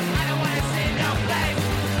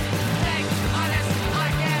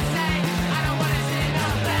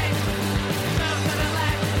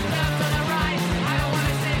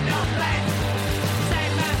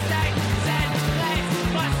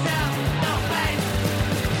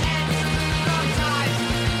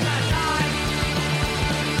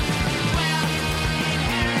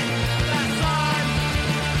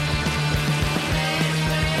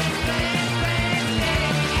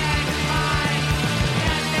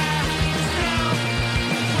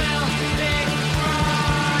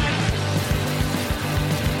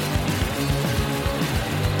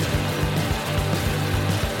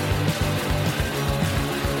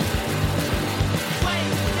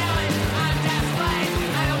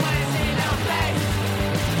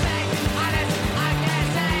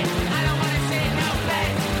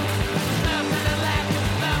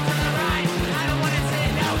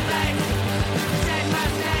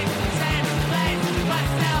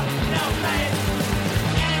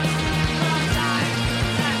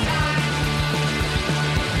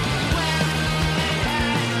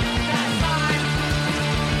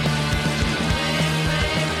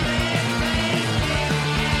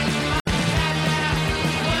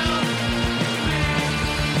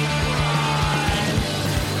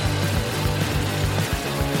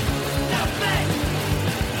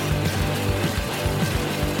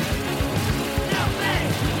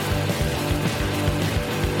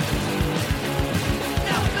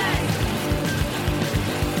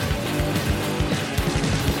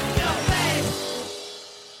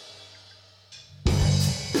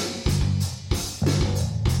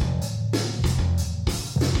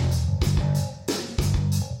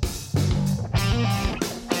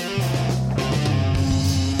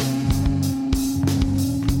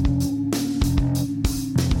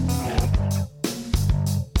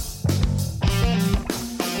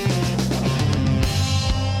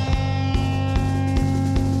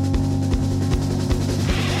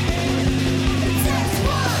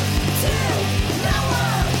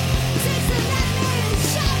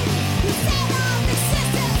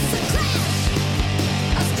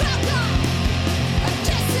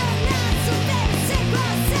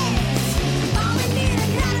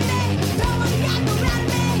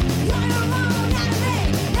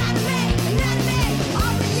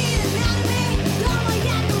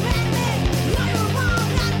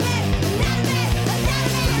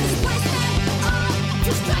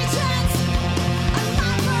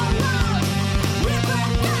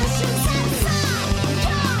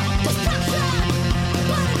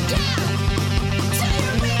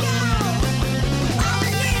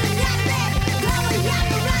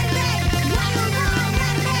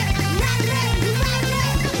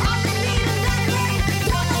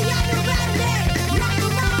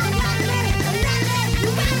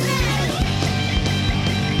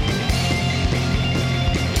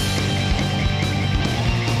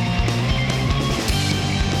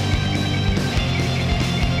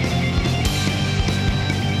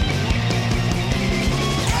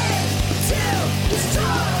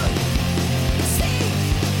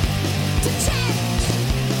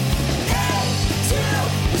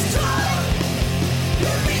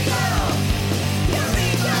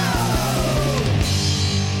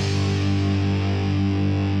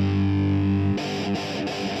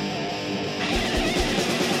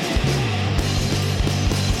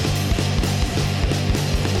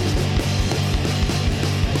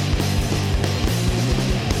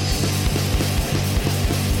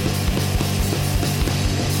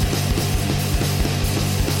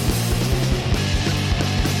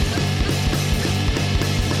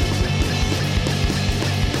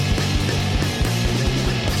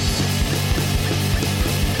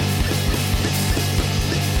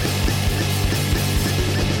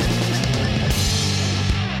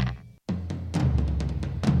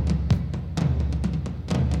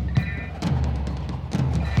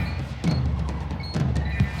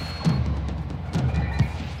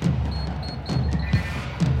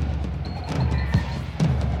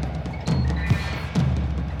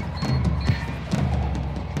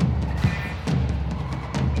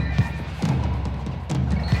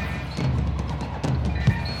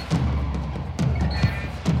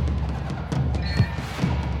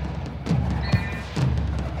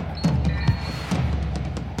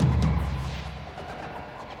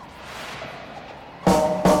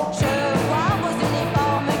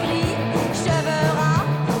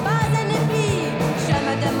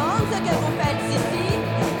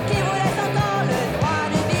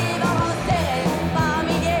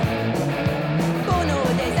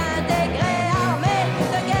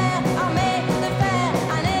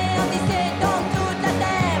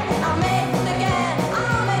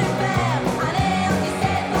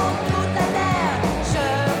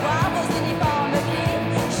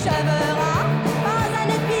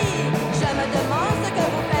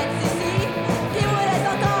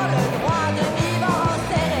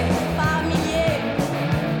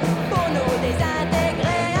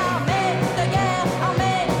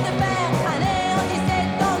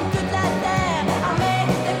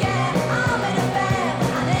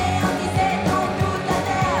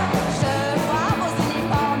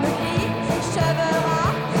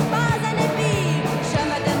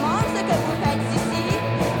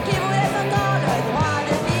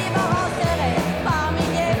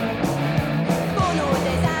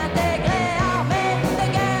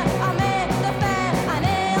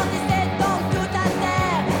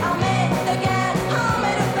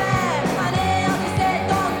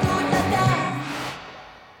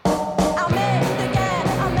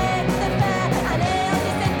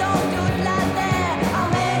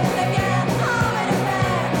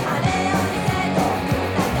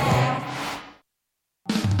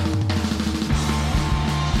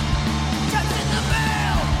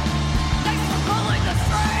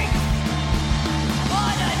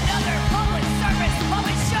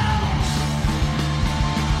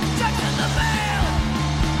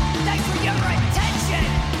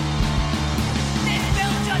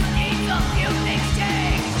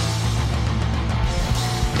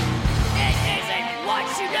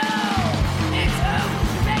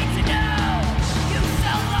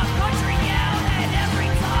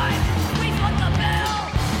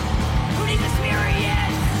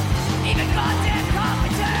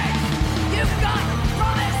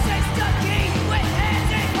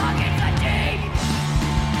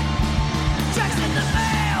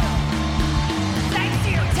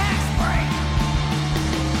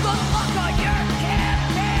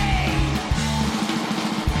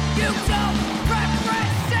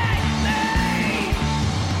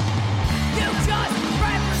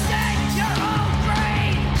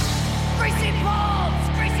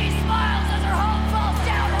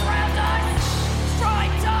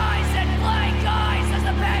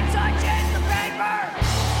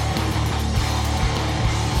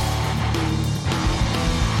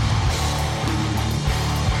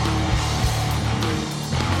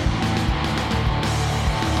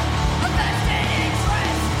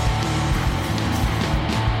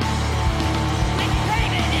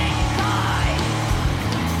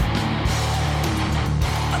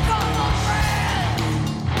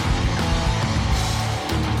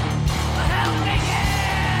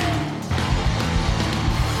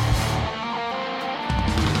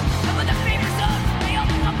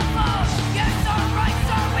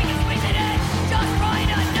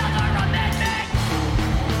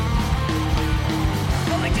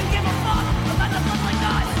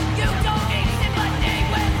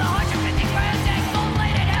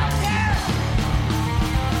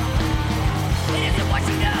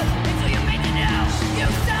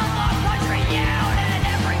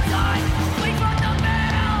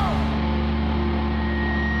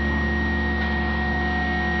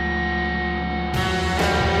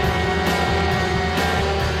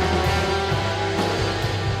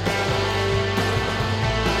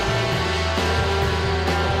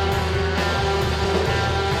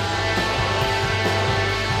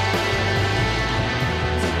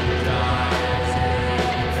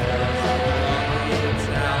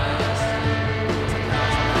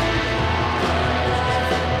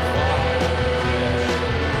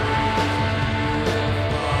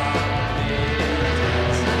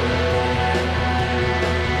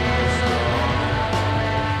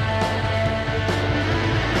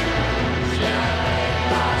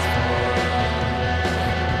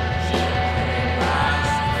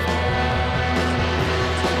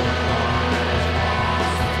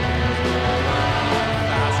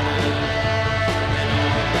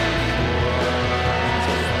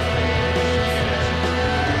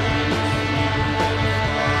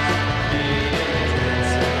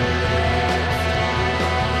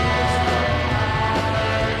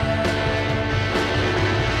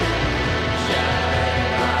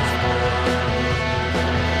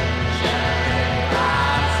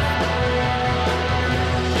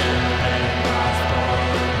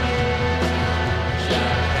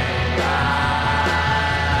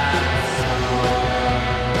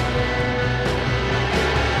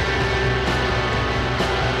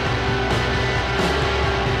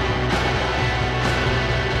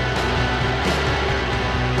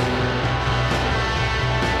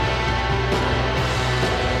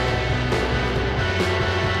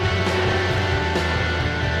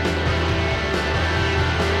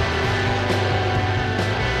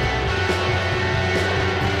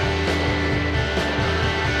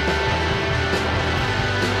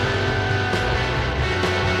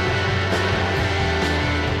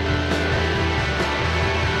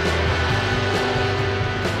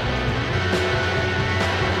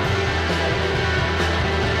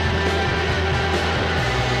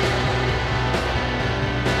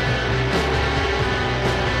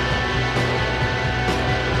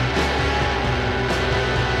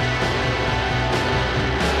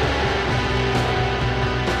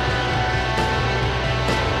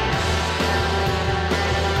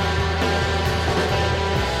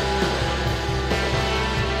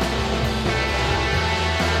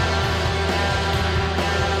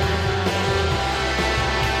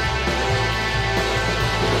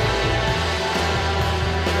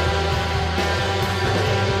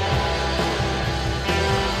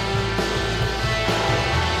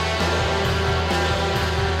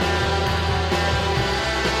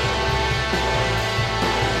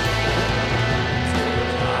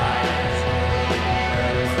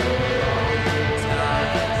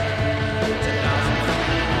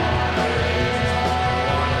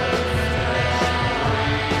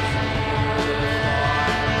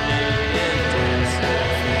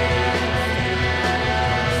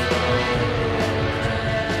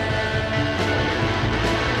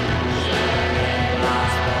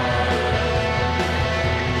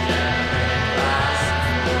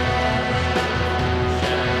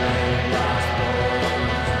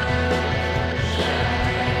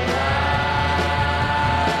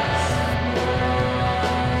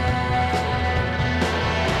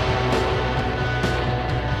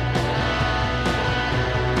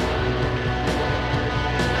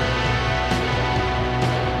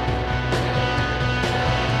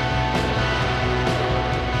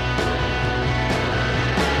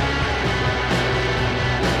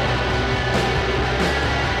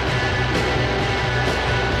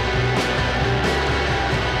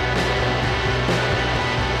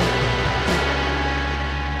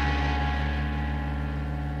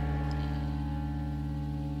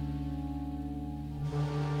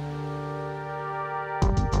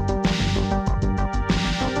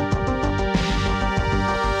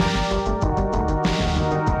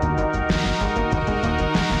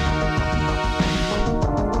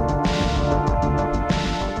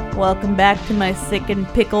Welcome back to my sick and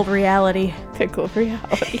pickled reality. Pickle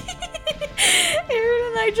reality. Aaron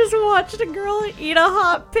and I just watched a girl eat a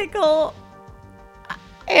hot pickle.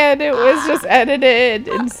 And it was just edited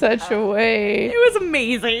in such a way It was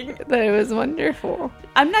amazing. that it was wonderful.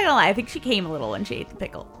 I'm not gonna lie, I think she came a little when she ate the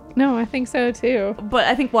pickle. No, I think so too. But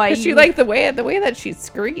I think why you... She liked the way that she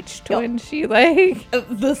screeched when she like...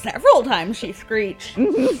 the several times she screeched.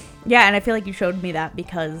 Yeah, and I feel like you showed me that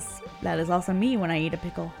because that is also me when I eat a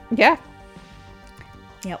pickle. Yeah.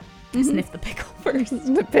 Yep. I sniff the pickle first.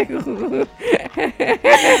 The pickle.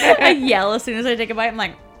 I yell as soon as I take a bite. I'm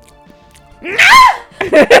like...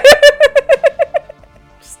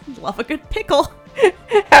 Just love a good pickle.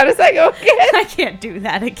 How does that go again? I can't do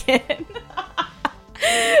that again.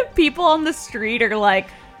 People on the street are like,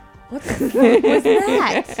 what the fuck was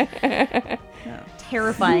that?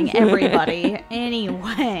 Terrifying everybody.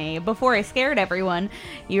 Anyway, before I scared everyone,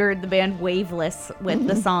 you heard the band Waveless with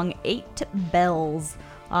the song 8 Bells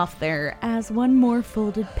off their As One More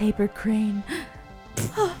Folded Paper Crane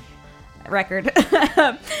record,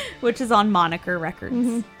 which is on Moniker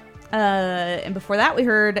Records. And before that, we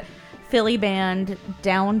heard Philly band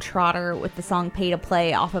Downtrotter with the song Pay to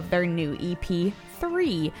Play off of their new EP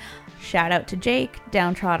 3. Shout out to Jake.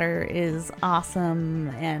 Downtrotter is awesome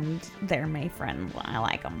and they're my friend. I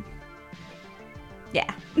like them.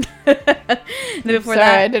 Yeah. Before Sorry,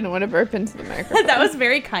 I didn't want to burp into the microphone. that was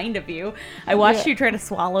very kind of you. I watched you try to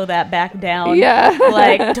swallow that back down. Yeah.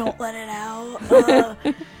 Like, don't let it out.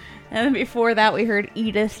 And then before that, we heard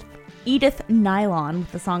Edith Nylon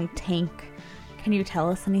with the song Tank. Can you tell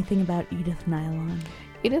us anything about Edith Nylon?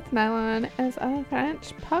 Edith Nylon is a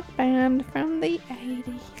French punk band from the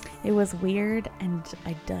 80s. It was weird, and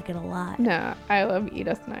I dug it a lot. No, I love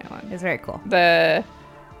Edith Nylon. It was very cool. The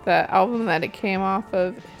album that it came off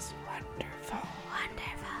of is wonderful.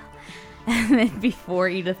 Wonderful. And then before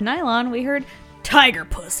Edith Nylon, we heard Tiger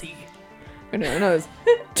Pussy. No, it's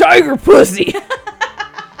Tiger Pussy.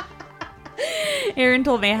 Aaron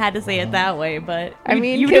told me I had to say it that way, but I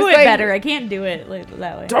mean, you do it 'cause, better. I can't do it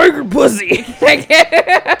that way. Tiger Pussy.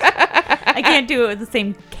 I can't do it with the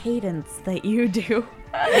same cadence that you do.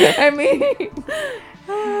 I mean...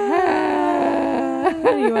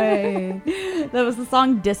 Anyway, that was the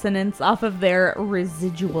song Dissonance off of their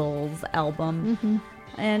Residuals album.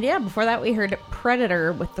 And yeah, before that we heard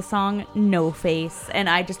Predator with the song No Face, and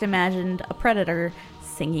I just imagined a predator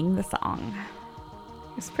singing the song.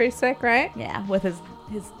 It's pretty sick, right? Yeah, with his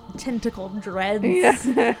tentacled dreads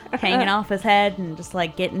Yeah. hanging off his head and just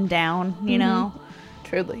like getting down, you know?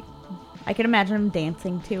 Truly. I can imagine him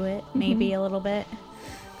dancing to it, maybe a little bit.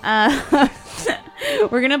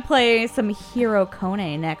 We're gonna play some Hiro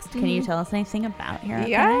Kone next. Can you tell us anything about Hiro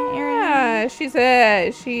Kone, Aaron?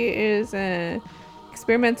 Yeah, she is an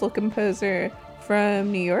experimental composer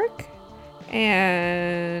from New York,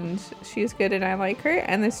 and she's good and I like her.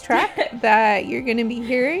 And this track that you're gonna be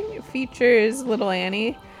hearing features Little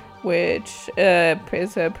Annie, which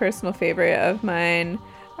is a personal favorite of mine,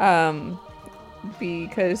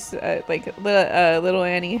 because Little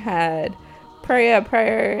Annie had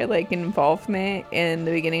prior like involvement in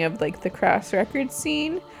the beginning of like the Crass record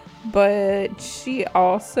scene, but she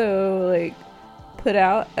also like put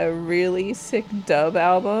out a really sick dub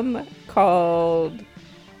album called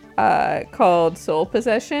Soul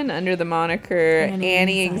Possession under the moniker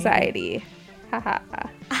Annie Anxiety. Haha.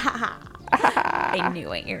 I knew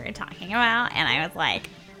what you were talking about, and I was like,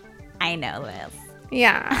 I know this.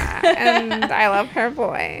 Yeah, and I love her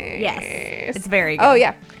voice. Yes, it's very good. Oh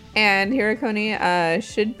yeah. And Hiro Kone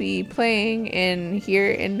should be playing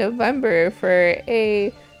here in November for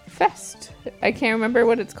a fest. I can't remember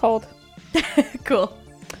what it's called. Cool.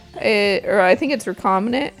 Or I think it's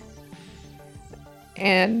Recombinant.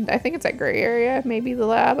 And I think it's at Gray Area, maybe the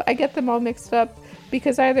Lab. I get them all mixed up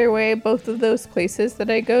because either way, both of those places that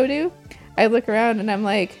I go to, I look around and I'm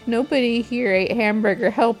like, nobody here ate Hamburger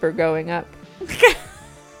Helper going up.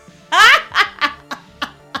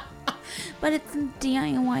 But it's a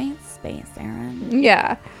DIY space, Aaron.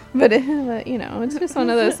 Yeah, but it's just one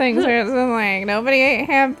of those things where it's like nobody ate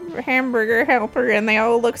Hamburger Helper and they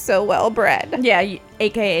all look so well bred. Yeah,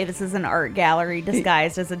 aka this is an art gallery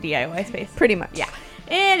disguised as a DIY space. Pretty much. Yeah.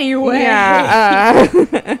 Anyway. Yeah.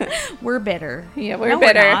 We're bitter. Yeah, we're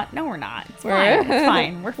bitter. No, we're not. It's fine. It's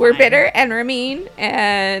fine. We're fine. We're bitter and we're mean,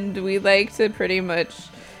 and we like to pretty much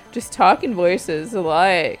just talk in voices a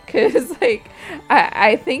lot, because like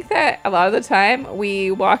I think that a lot of the time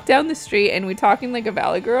we walk down the street and we talking like a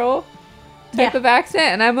Valley Girl type of accent,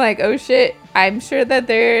 and I'm like, oh shit, I'm sure that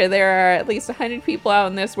there are at least 100 people out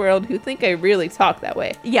in this world who think I really talk that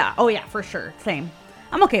way. Yeah. Oh yeah, for sure. Same.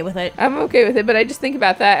 I'm okay with it. I'm okay with it, but I just think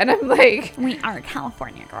about that and I'm like, We are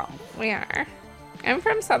California girls. we are. I'm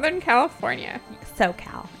from Southern California.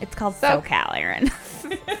 SoCal. It's called SoCal, Aaron.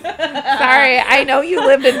 Sorry, I know you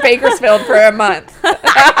lived in Bakersfield for a month.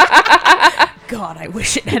 God, I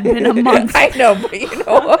wish it had been a month. I know, but you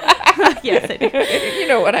know. Yes, I do. You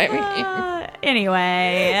know what I mean.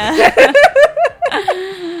 Anyway.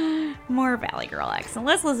 More Valley Girl accent.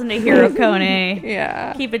 Let's listen to Hiro Kone.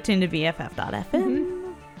 Yeah. Keep it tuned to BFF.fm.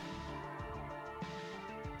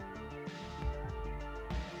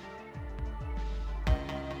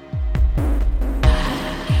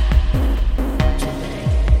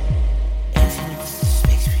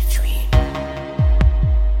 Space between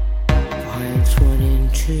points 1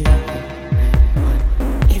 and 2.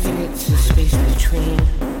 Infinite space between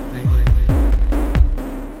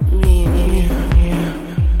me and you.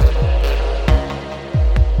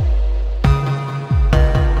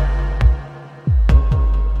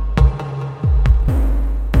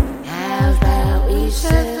 How about we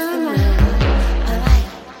set the night alight?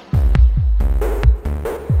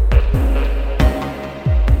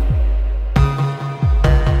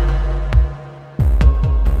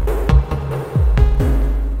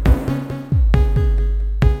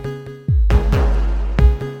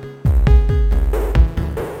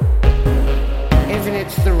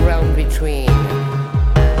 Infinite's the realm between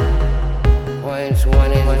points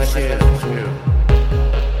 1 and 2.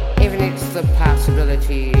 Infinite's the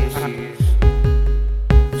possibilities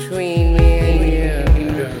between me and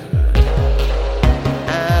you.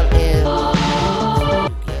 I'm in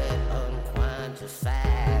to get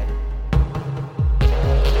unquantified.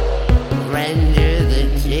 Render the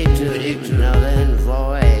digital null and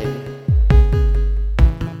void.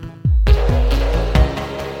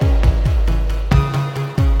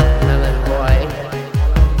 Null and void.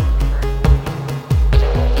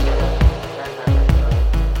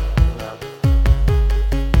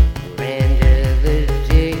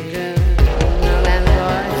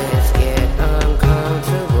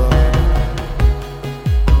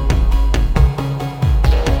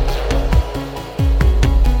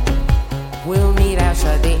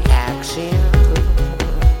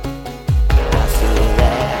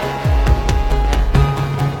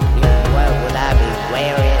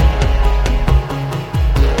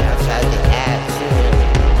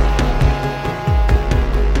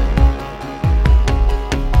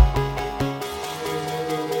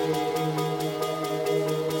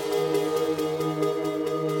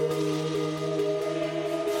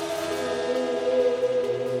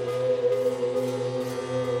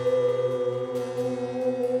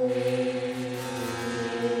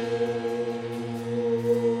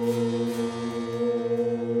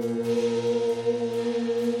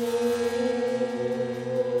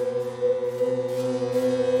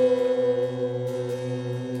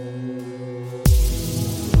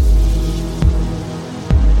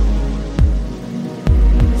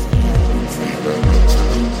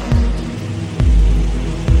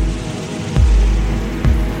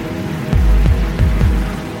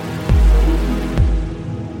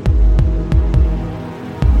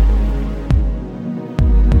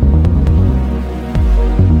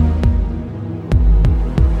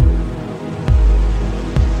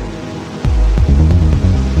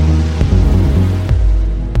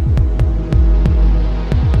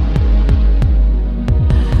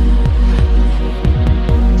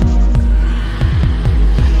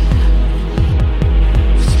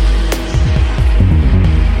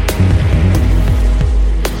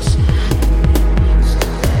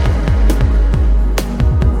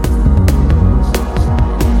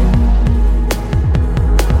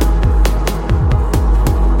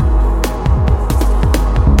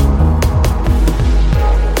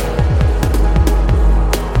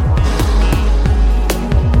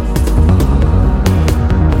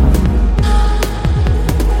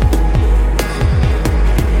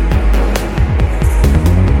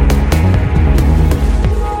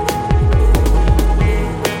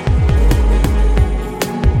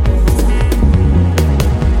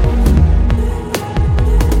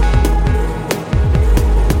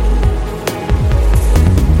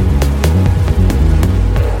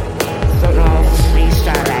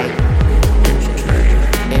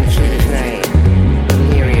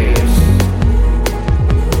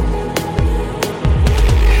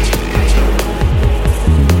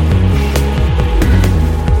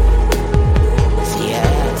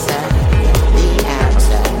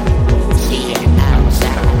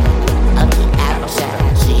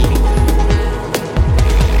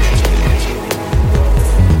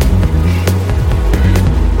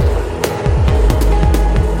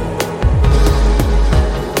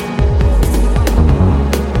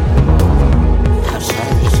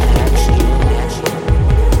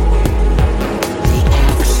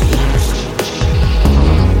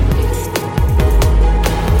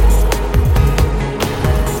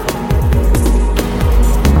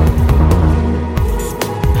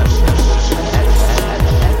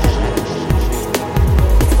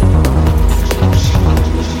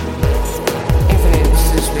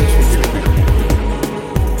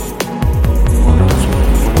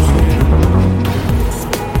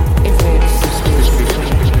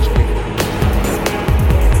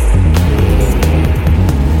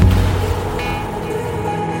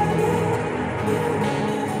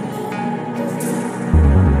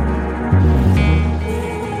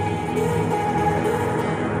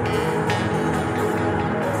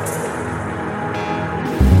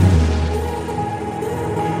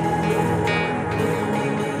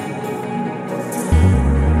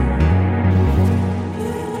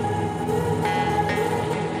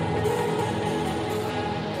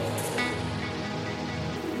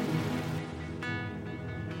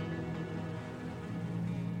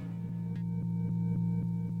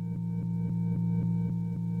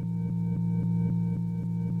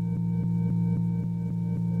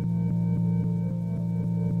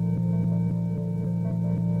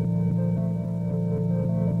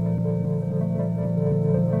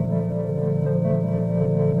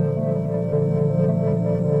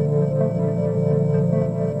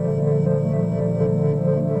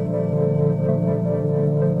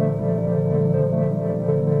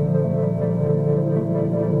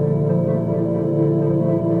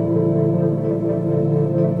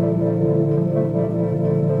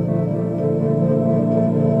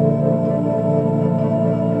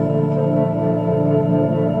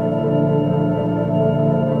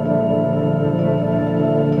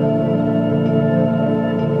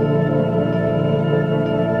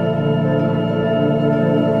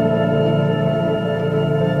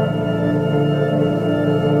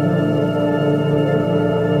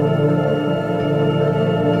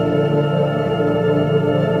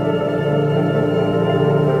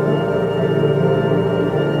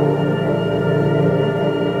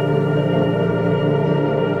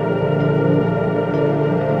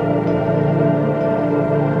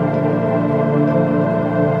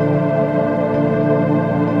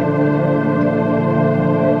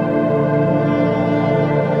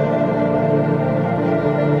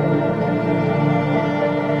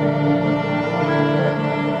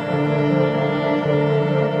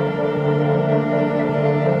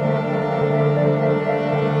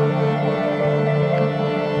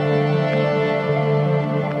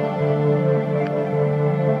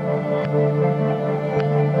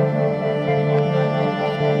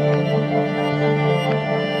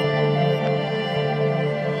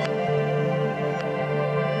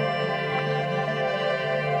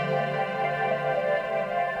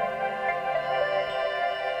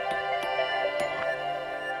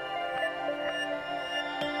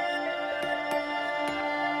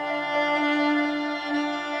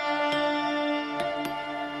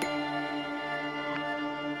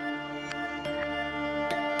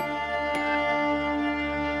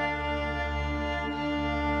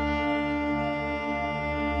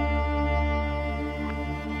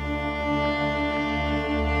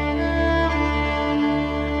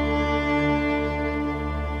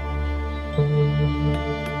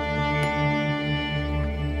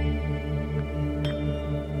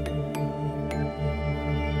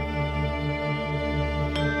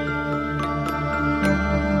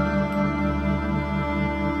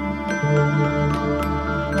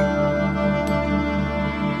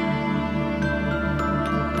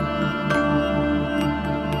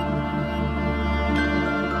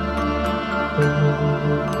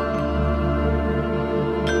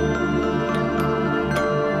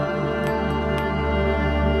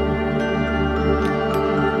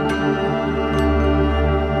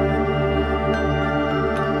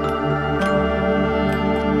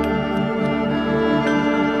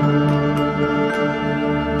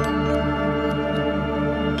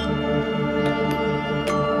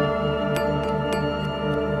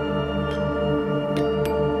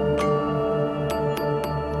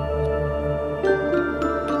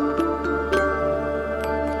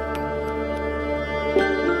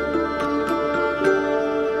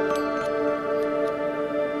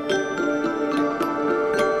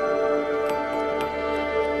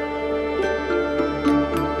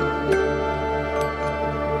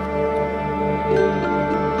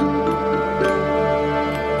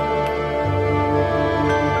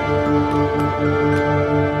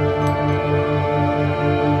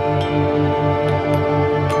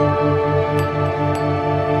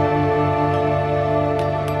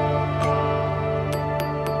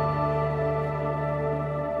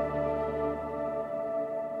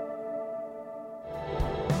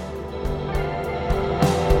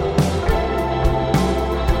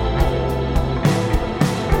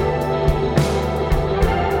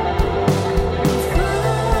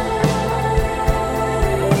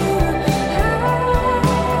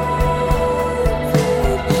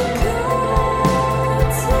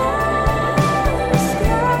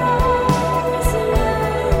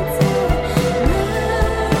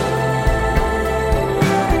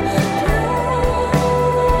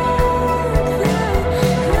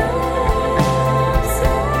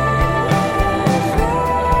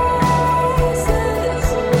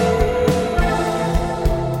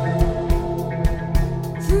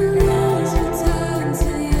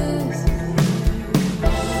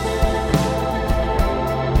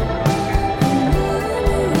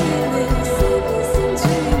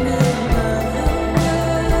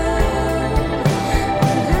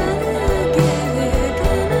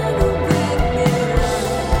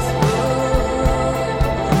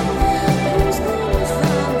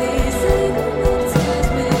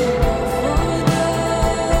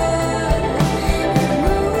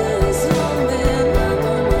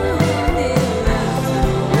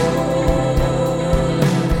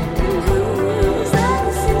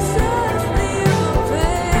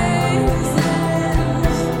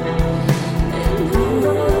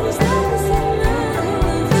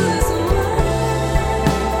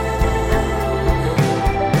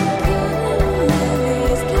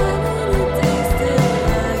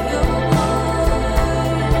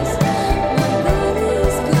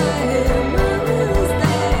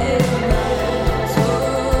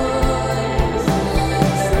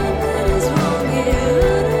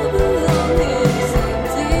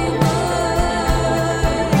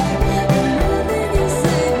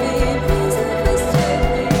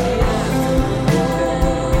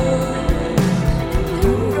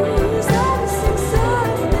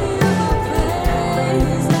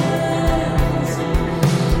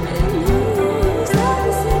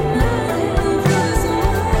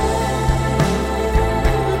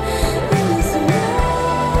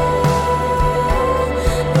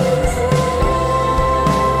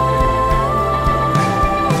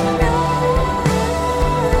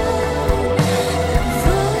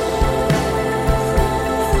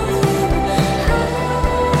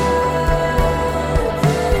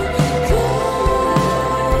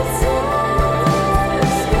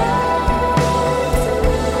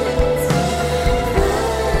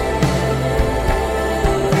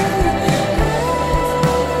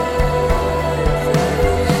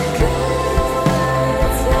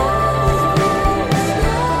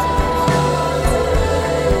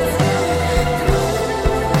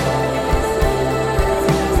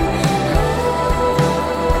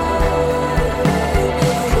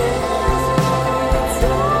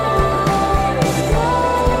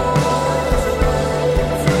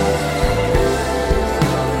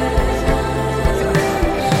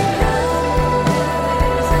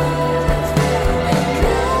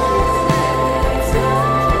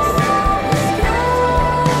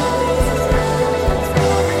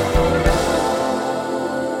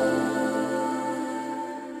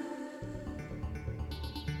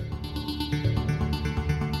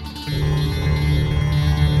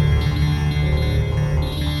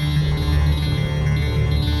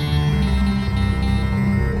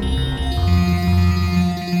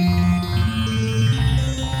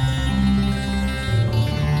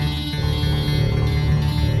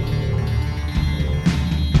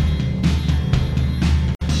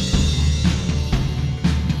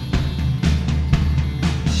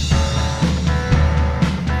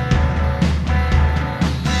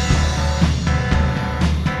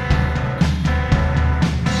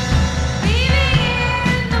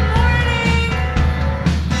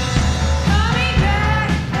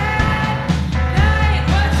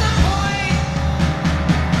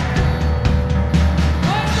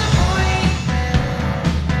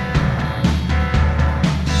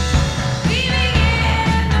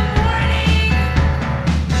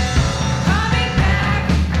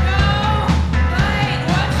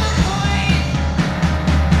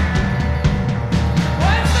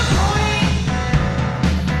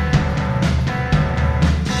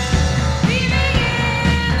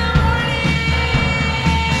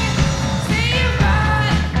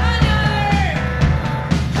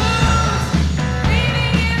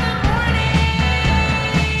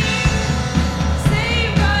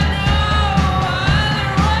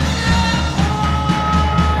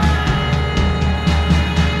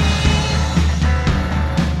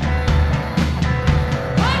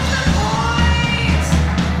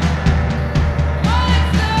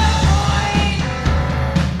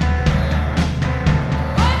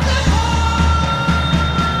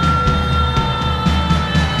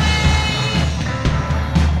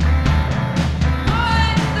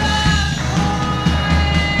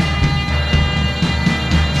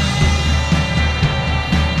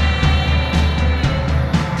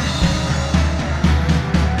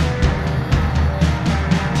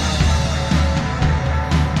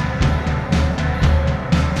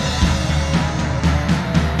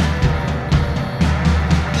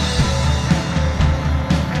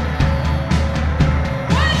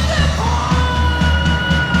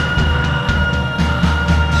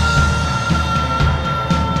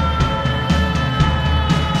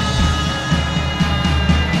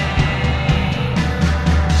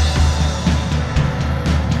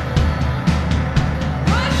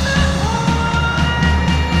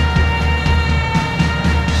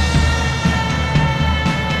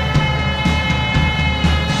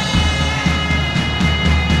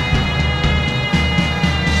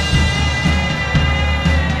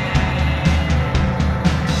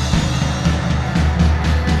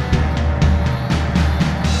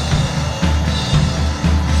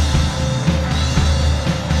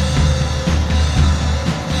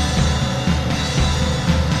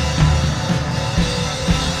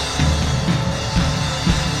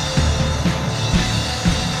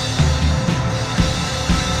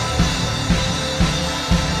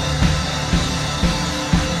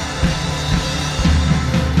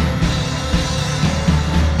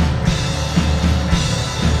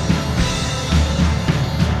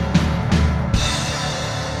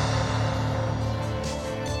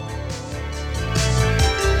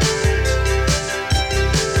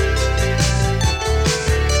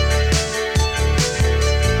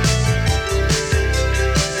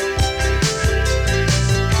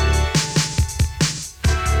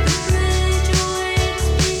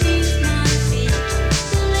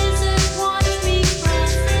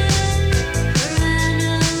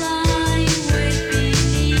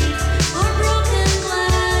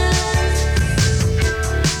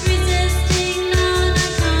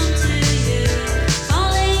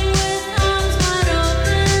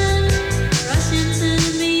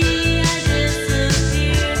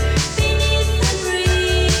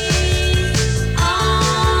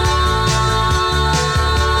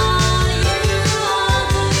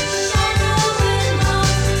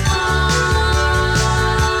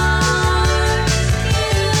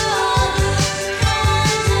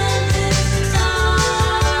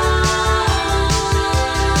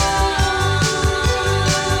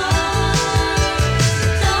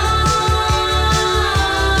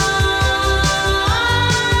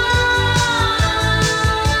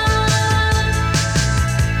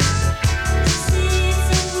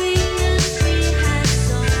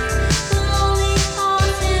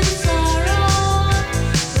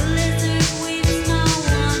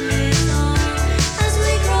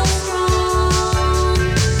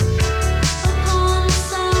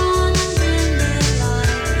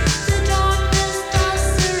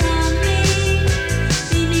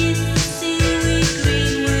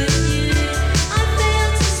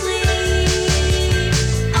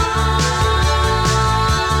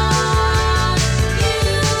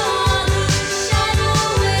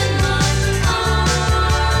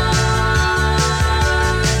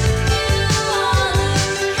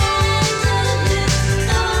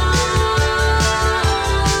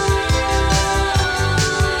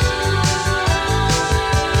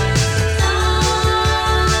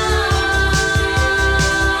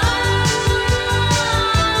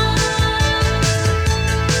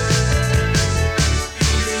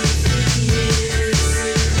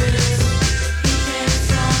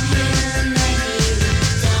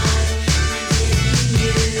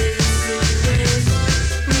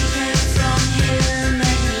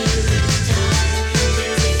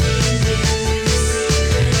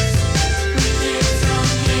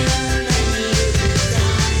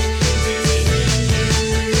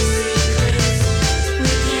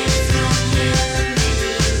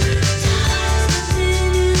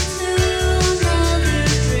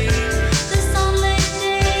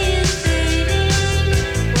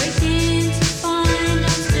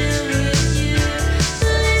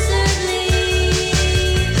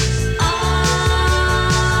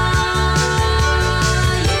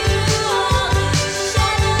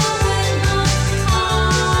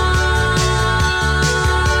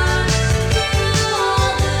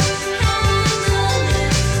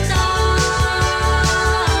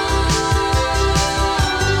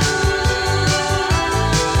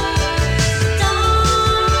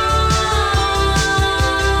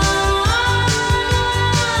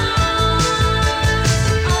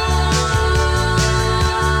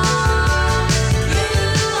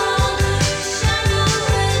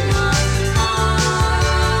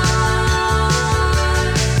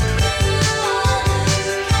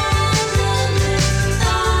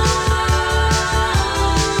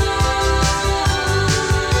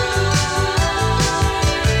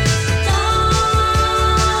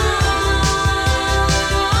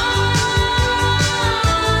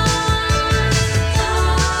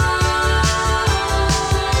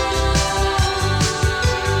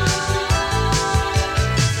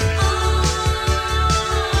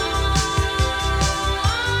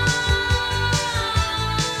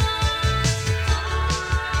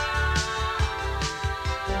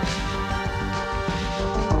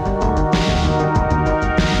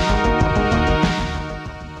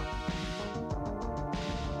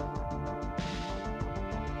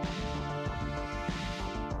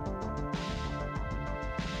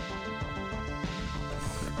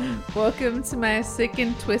 Welcome to my sick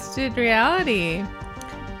and twisted reality.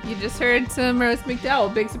 You just heard some Rose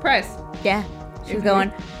McDowell. Big surprise. Yeah. She was Mhm.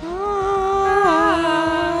 going.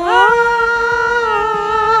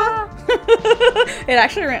 It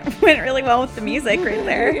actually went really well with the music right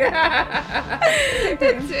there. Yeah. It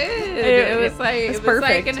did. It was like It's it was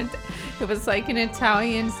like perfect. it was like an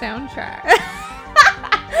Italian soundtrack.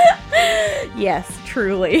 Yes,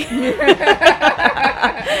 truly.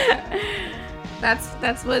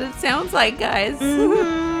 That's what it sounds like, guys.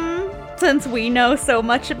 Since we know so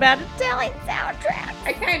much about Italian soundtracks.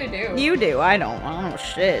 I kind of do. You do. I don't know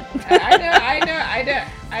shit.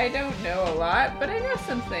 I don't know a lot, but I know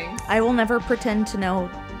some things. I will never pretend to know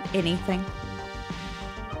anything.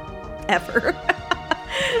 Ever.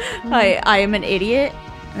 I am an idiot,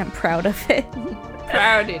 and I'm proud of it.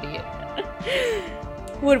 Proud idiot.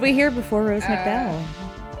 What did we hear before Rose McDowell?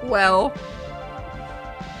 Well,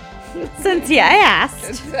 Since you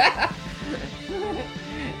asked.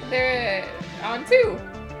 they're on 2.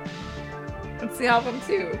 It's the album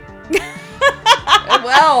 2.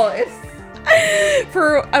 Well, it's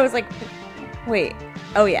I was like, wait.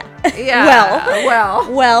 Oh, yeah. yeah.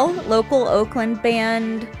 Well, local Oakland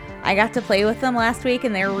band. I got to play with them last week,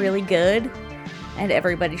 and they're really good. And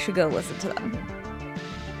everybody should go listen to them.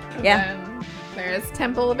 Yeah. And there's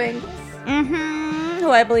Temple of Angles.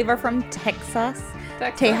 Who I believe are from Texas.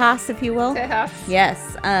 Tejas, if you will. Tejas.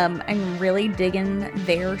 Yes. I'm really digging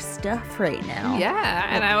their stuff right now. Yeah,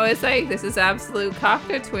 and I was like, this is absolute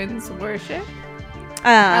Kafka Twins worship.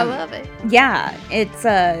 I love it. Yeah, it's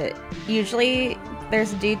usually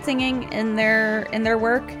there's a dude singing in their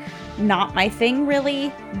work. Not my thing,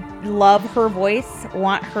 really. Love her voice.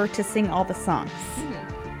 Want her to sing all the songs.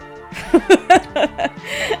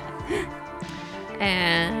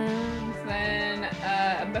 And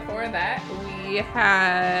then before that, we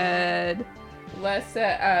had Les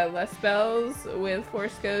Bells with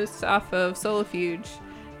Force Ghosts off of Solifuge.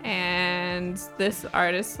 And this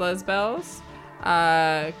artist, Les Bells,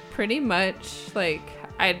 pretty much like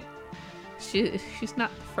she's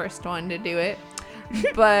not the first one to do it,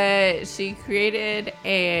 but she created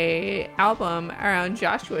a album around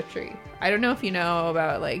Joshua Tree. I don't know if you know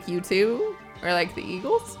about like U2 or like the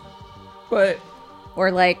Eagles, but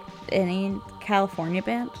Or like any California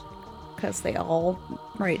band, because they all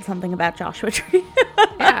write something about Joshua Tree.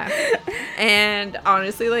 yeah. And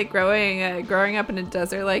honestly, like growing up in a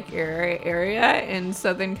desert-like area in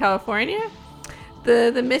Southern California,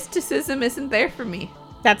 the mysticism isn't there for me.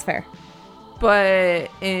 That's fair.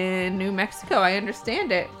 But in New Mexico, I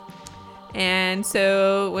understand it. And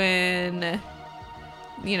so when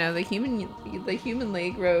the Human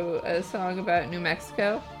League wrote a song about New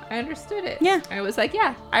Mexico, I understood it. Yeah. I was like,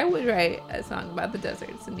 yeah, I would write a song about the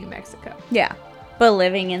deserts in New Mexico. Yeah. But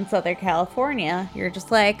living in Southern California, you're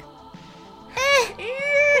just like,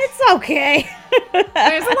 it's okay.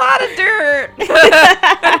 There's a lot of dirt. It's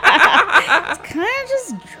kind of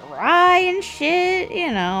just dry and shit,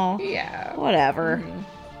 Yeah. Whatever.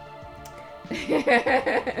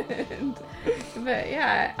 But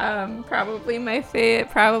yeah, probably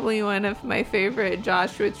one of my favorite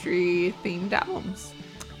Joshua Tree themed albums.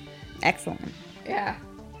 Excellent. Yeah.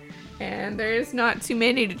 And there's not too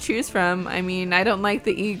many to choose from. I mean, I don't like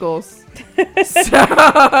the Eagles. So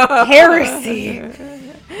Heresy.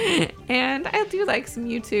 And I do like some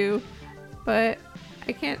U2, but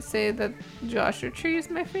I can't say that Joshua Tree is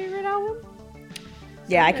my favorite album.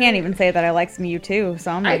 Yeah, I can't even say that I like some U2,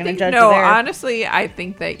 so I'm not going to judge no, you there. honestly, I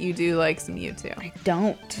think that you do like some U2. I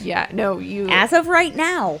don't. Yeah, no, you. As of right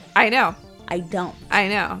now, I know. I don't. I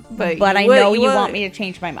know. But I know you want me to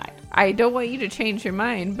change my mind. I don't want you to change your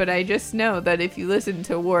mind, but I just know that if you listen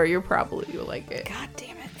to War, you'll probably like it. God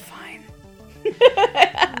damn it, fine.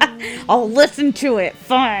 I'll listen to it,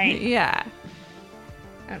 fine. Yeah.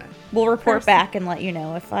 I don't know. We'll report back and let you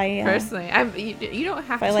know if I... Personally, you don't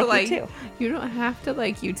have I to like like U2. You don't have to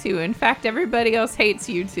like U2. In fact, everybody else hates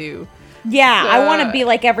U2. Yeah, So- I want to be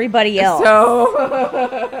like everybody else.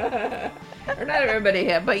 So, or not everybody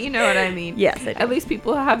here, but you know what I mean. Yes, I do. At least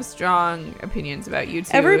people have strong opinions about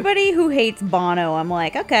U2. Everybody who hates Bono, I'm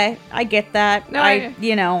like, okay, I get that. No, I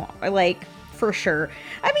like, for sure.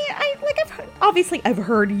 I mean, I've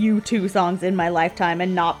heard U2 songs in my lifetime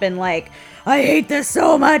and not been like, I hate this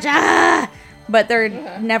so much, but they're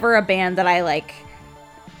never a band that I, like,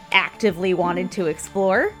 actively wanted to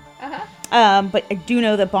explore. But I do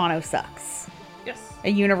know that Bono sucks. Yes. A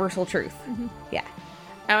universal truth. Yeah.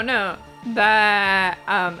 I don't know. That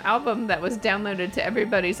album that was downloaded to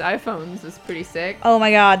everybody's iPhones is pretty sick. Oh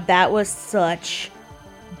my god, that was such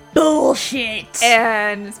bullshit.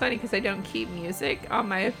 And it's funny because I don't keep music on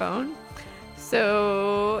my phone.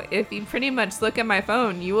 So if you pretty much look at my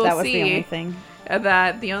phone, you will That was the only see thing.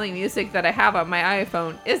 that the only music that I have on my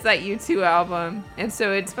iPhone is that U2 album. And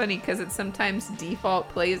so it's funny because it sometimes default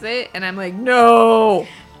plays it, and I'm like, no!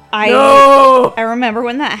 No! I remember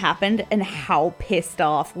when that happened and how pissed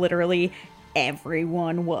off literally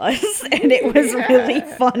everyone was. And it was really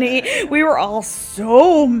funny. We were all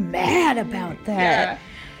so mad about that. Yeah.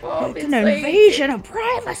 Well, It's an invasion of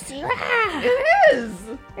privacy. Ah! It is!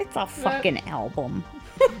 It's a fucking album.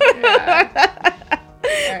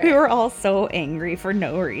 Yeah. We were all so angry for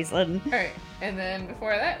no reason. Alright, and then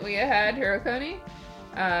before that we had Hirokoni.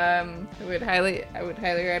 I would highly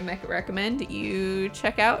recommend you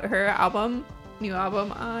check out her new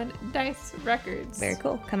album on Dice Records. Very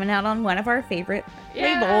cool. Coming out on one of our favorite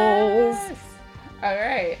Yes! labels.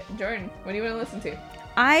 Alright, Jordan, what do you want to listen to?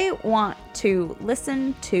 I want to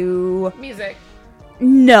listen to... Music.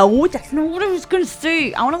 No, that's not what I was going to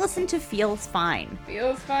say. I want to listen to Feels Fine.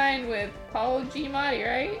 Feels Fine with Paul Giamatti,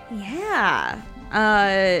 right? Yeah.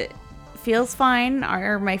 Feels Fine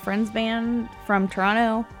are my friend's band from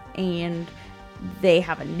Toronto, and they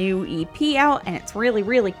have a new EP out, and it's really,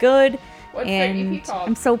 really good. What's their EP called?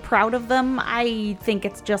 I'm so proud of them. I think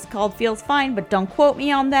it's just called Feels Fine, but don't quote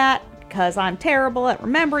me on that, because I'm terrible at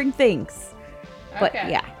remembering things. But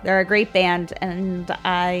Okay. yeah, they're a great band, and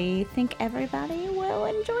I think everybody will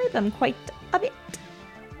enjoy them quite a bit.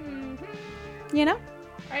 Mm-hmm. You know?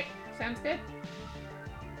 Alright, sounds good.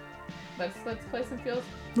 Let's play some Feels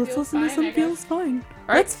Let's listen to Fine, some I guess. Feels Fine. All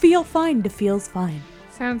right. Let's feel fine to Feels Fine.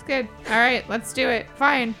 Sounds good. Alright, let's do it.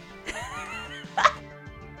 Fine.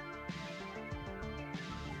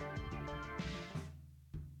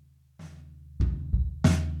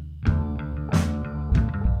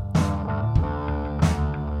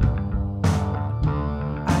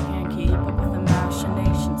 I can't keep up with the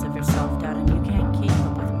machinations of your self-doubt, and you can't keep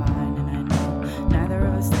up with mine. And I know neither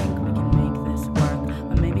of us think we can make this work,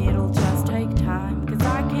 but maybe it'll just take time, 'cause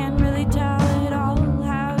I can't really tell it all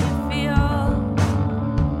how you feel.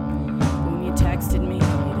 When you texted me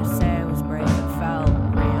to say I was brave, it felt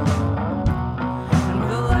real. And when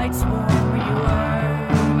the lights were where you were,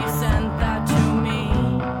 you sent that to me.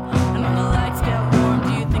 And when the lights get warm,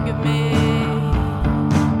 do you think of me?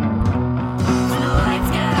 When the lights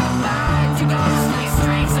get back to go sleep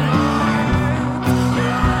straight and hard, I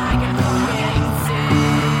can fucking see.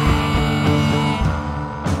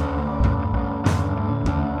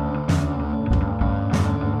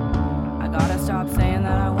 I gotta stop saying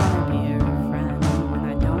that I wanna be your friend when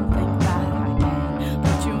I don't think that I can.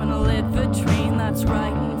 Put you in a lit vitrine that's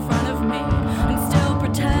right in front of me, and still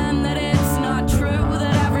pretend that it's not true,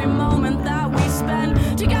 that every moment that we spend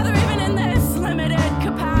together, even in this limited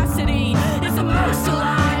capacity, is the most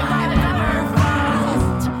alive I've ever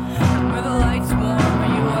felt. And where the lights warm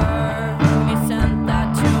where you were when you sent that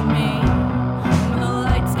to me. When the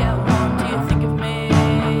lights get warm, do you think of me?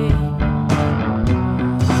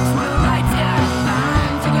 When the lights get back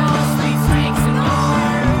to go sleep snakes and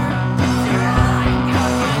more, your eye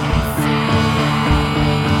can see.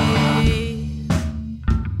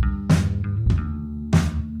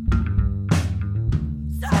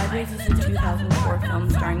 Sideways is a 2004 film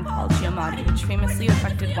starring Paul Giamatti, which famously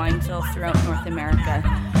affected wine sales throughout North America,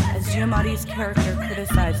 as Giamatti's character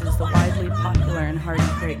criticizes the widely popular and hardy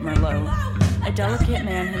grape Merlot. A delicate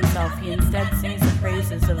man himself, he instead sings the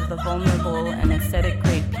praises of the vulnerable and aesthetic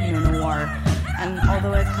grape Pinot Noir. And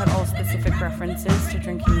although I've cut all specific references to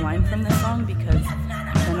drinking wine from this song because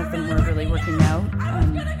none of them were really working out,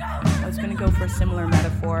 I was going to go for a similar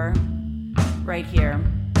metaphor right here.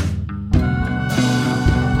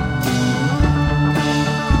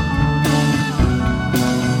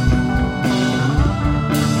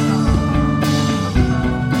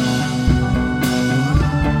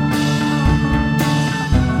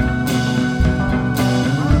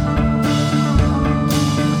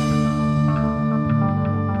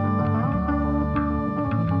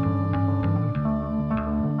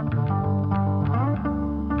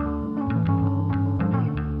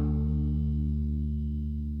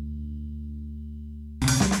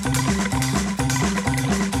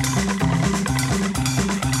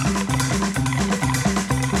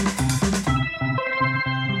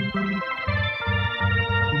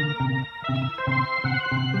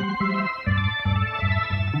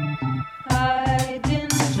 I'd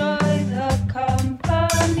enjoy the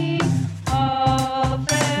company of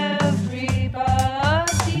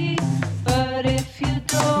everybody, but if you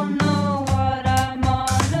don't know what I'm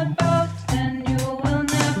on about, then you will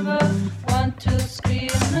never want to scream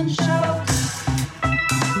and shout.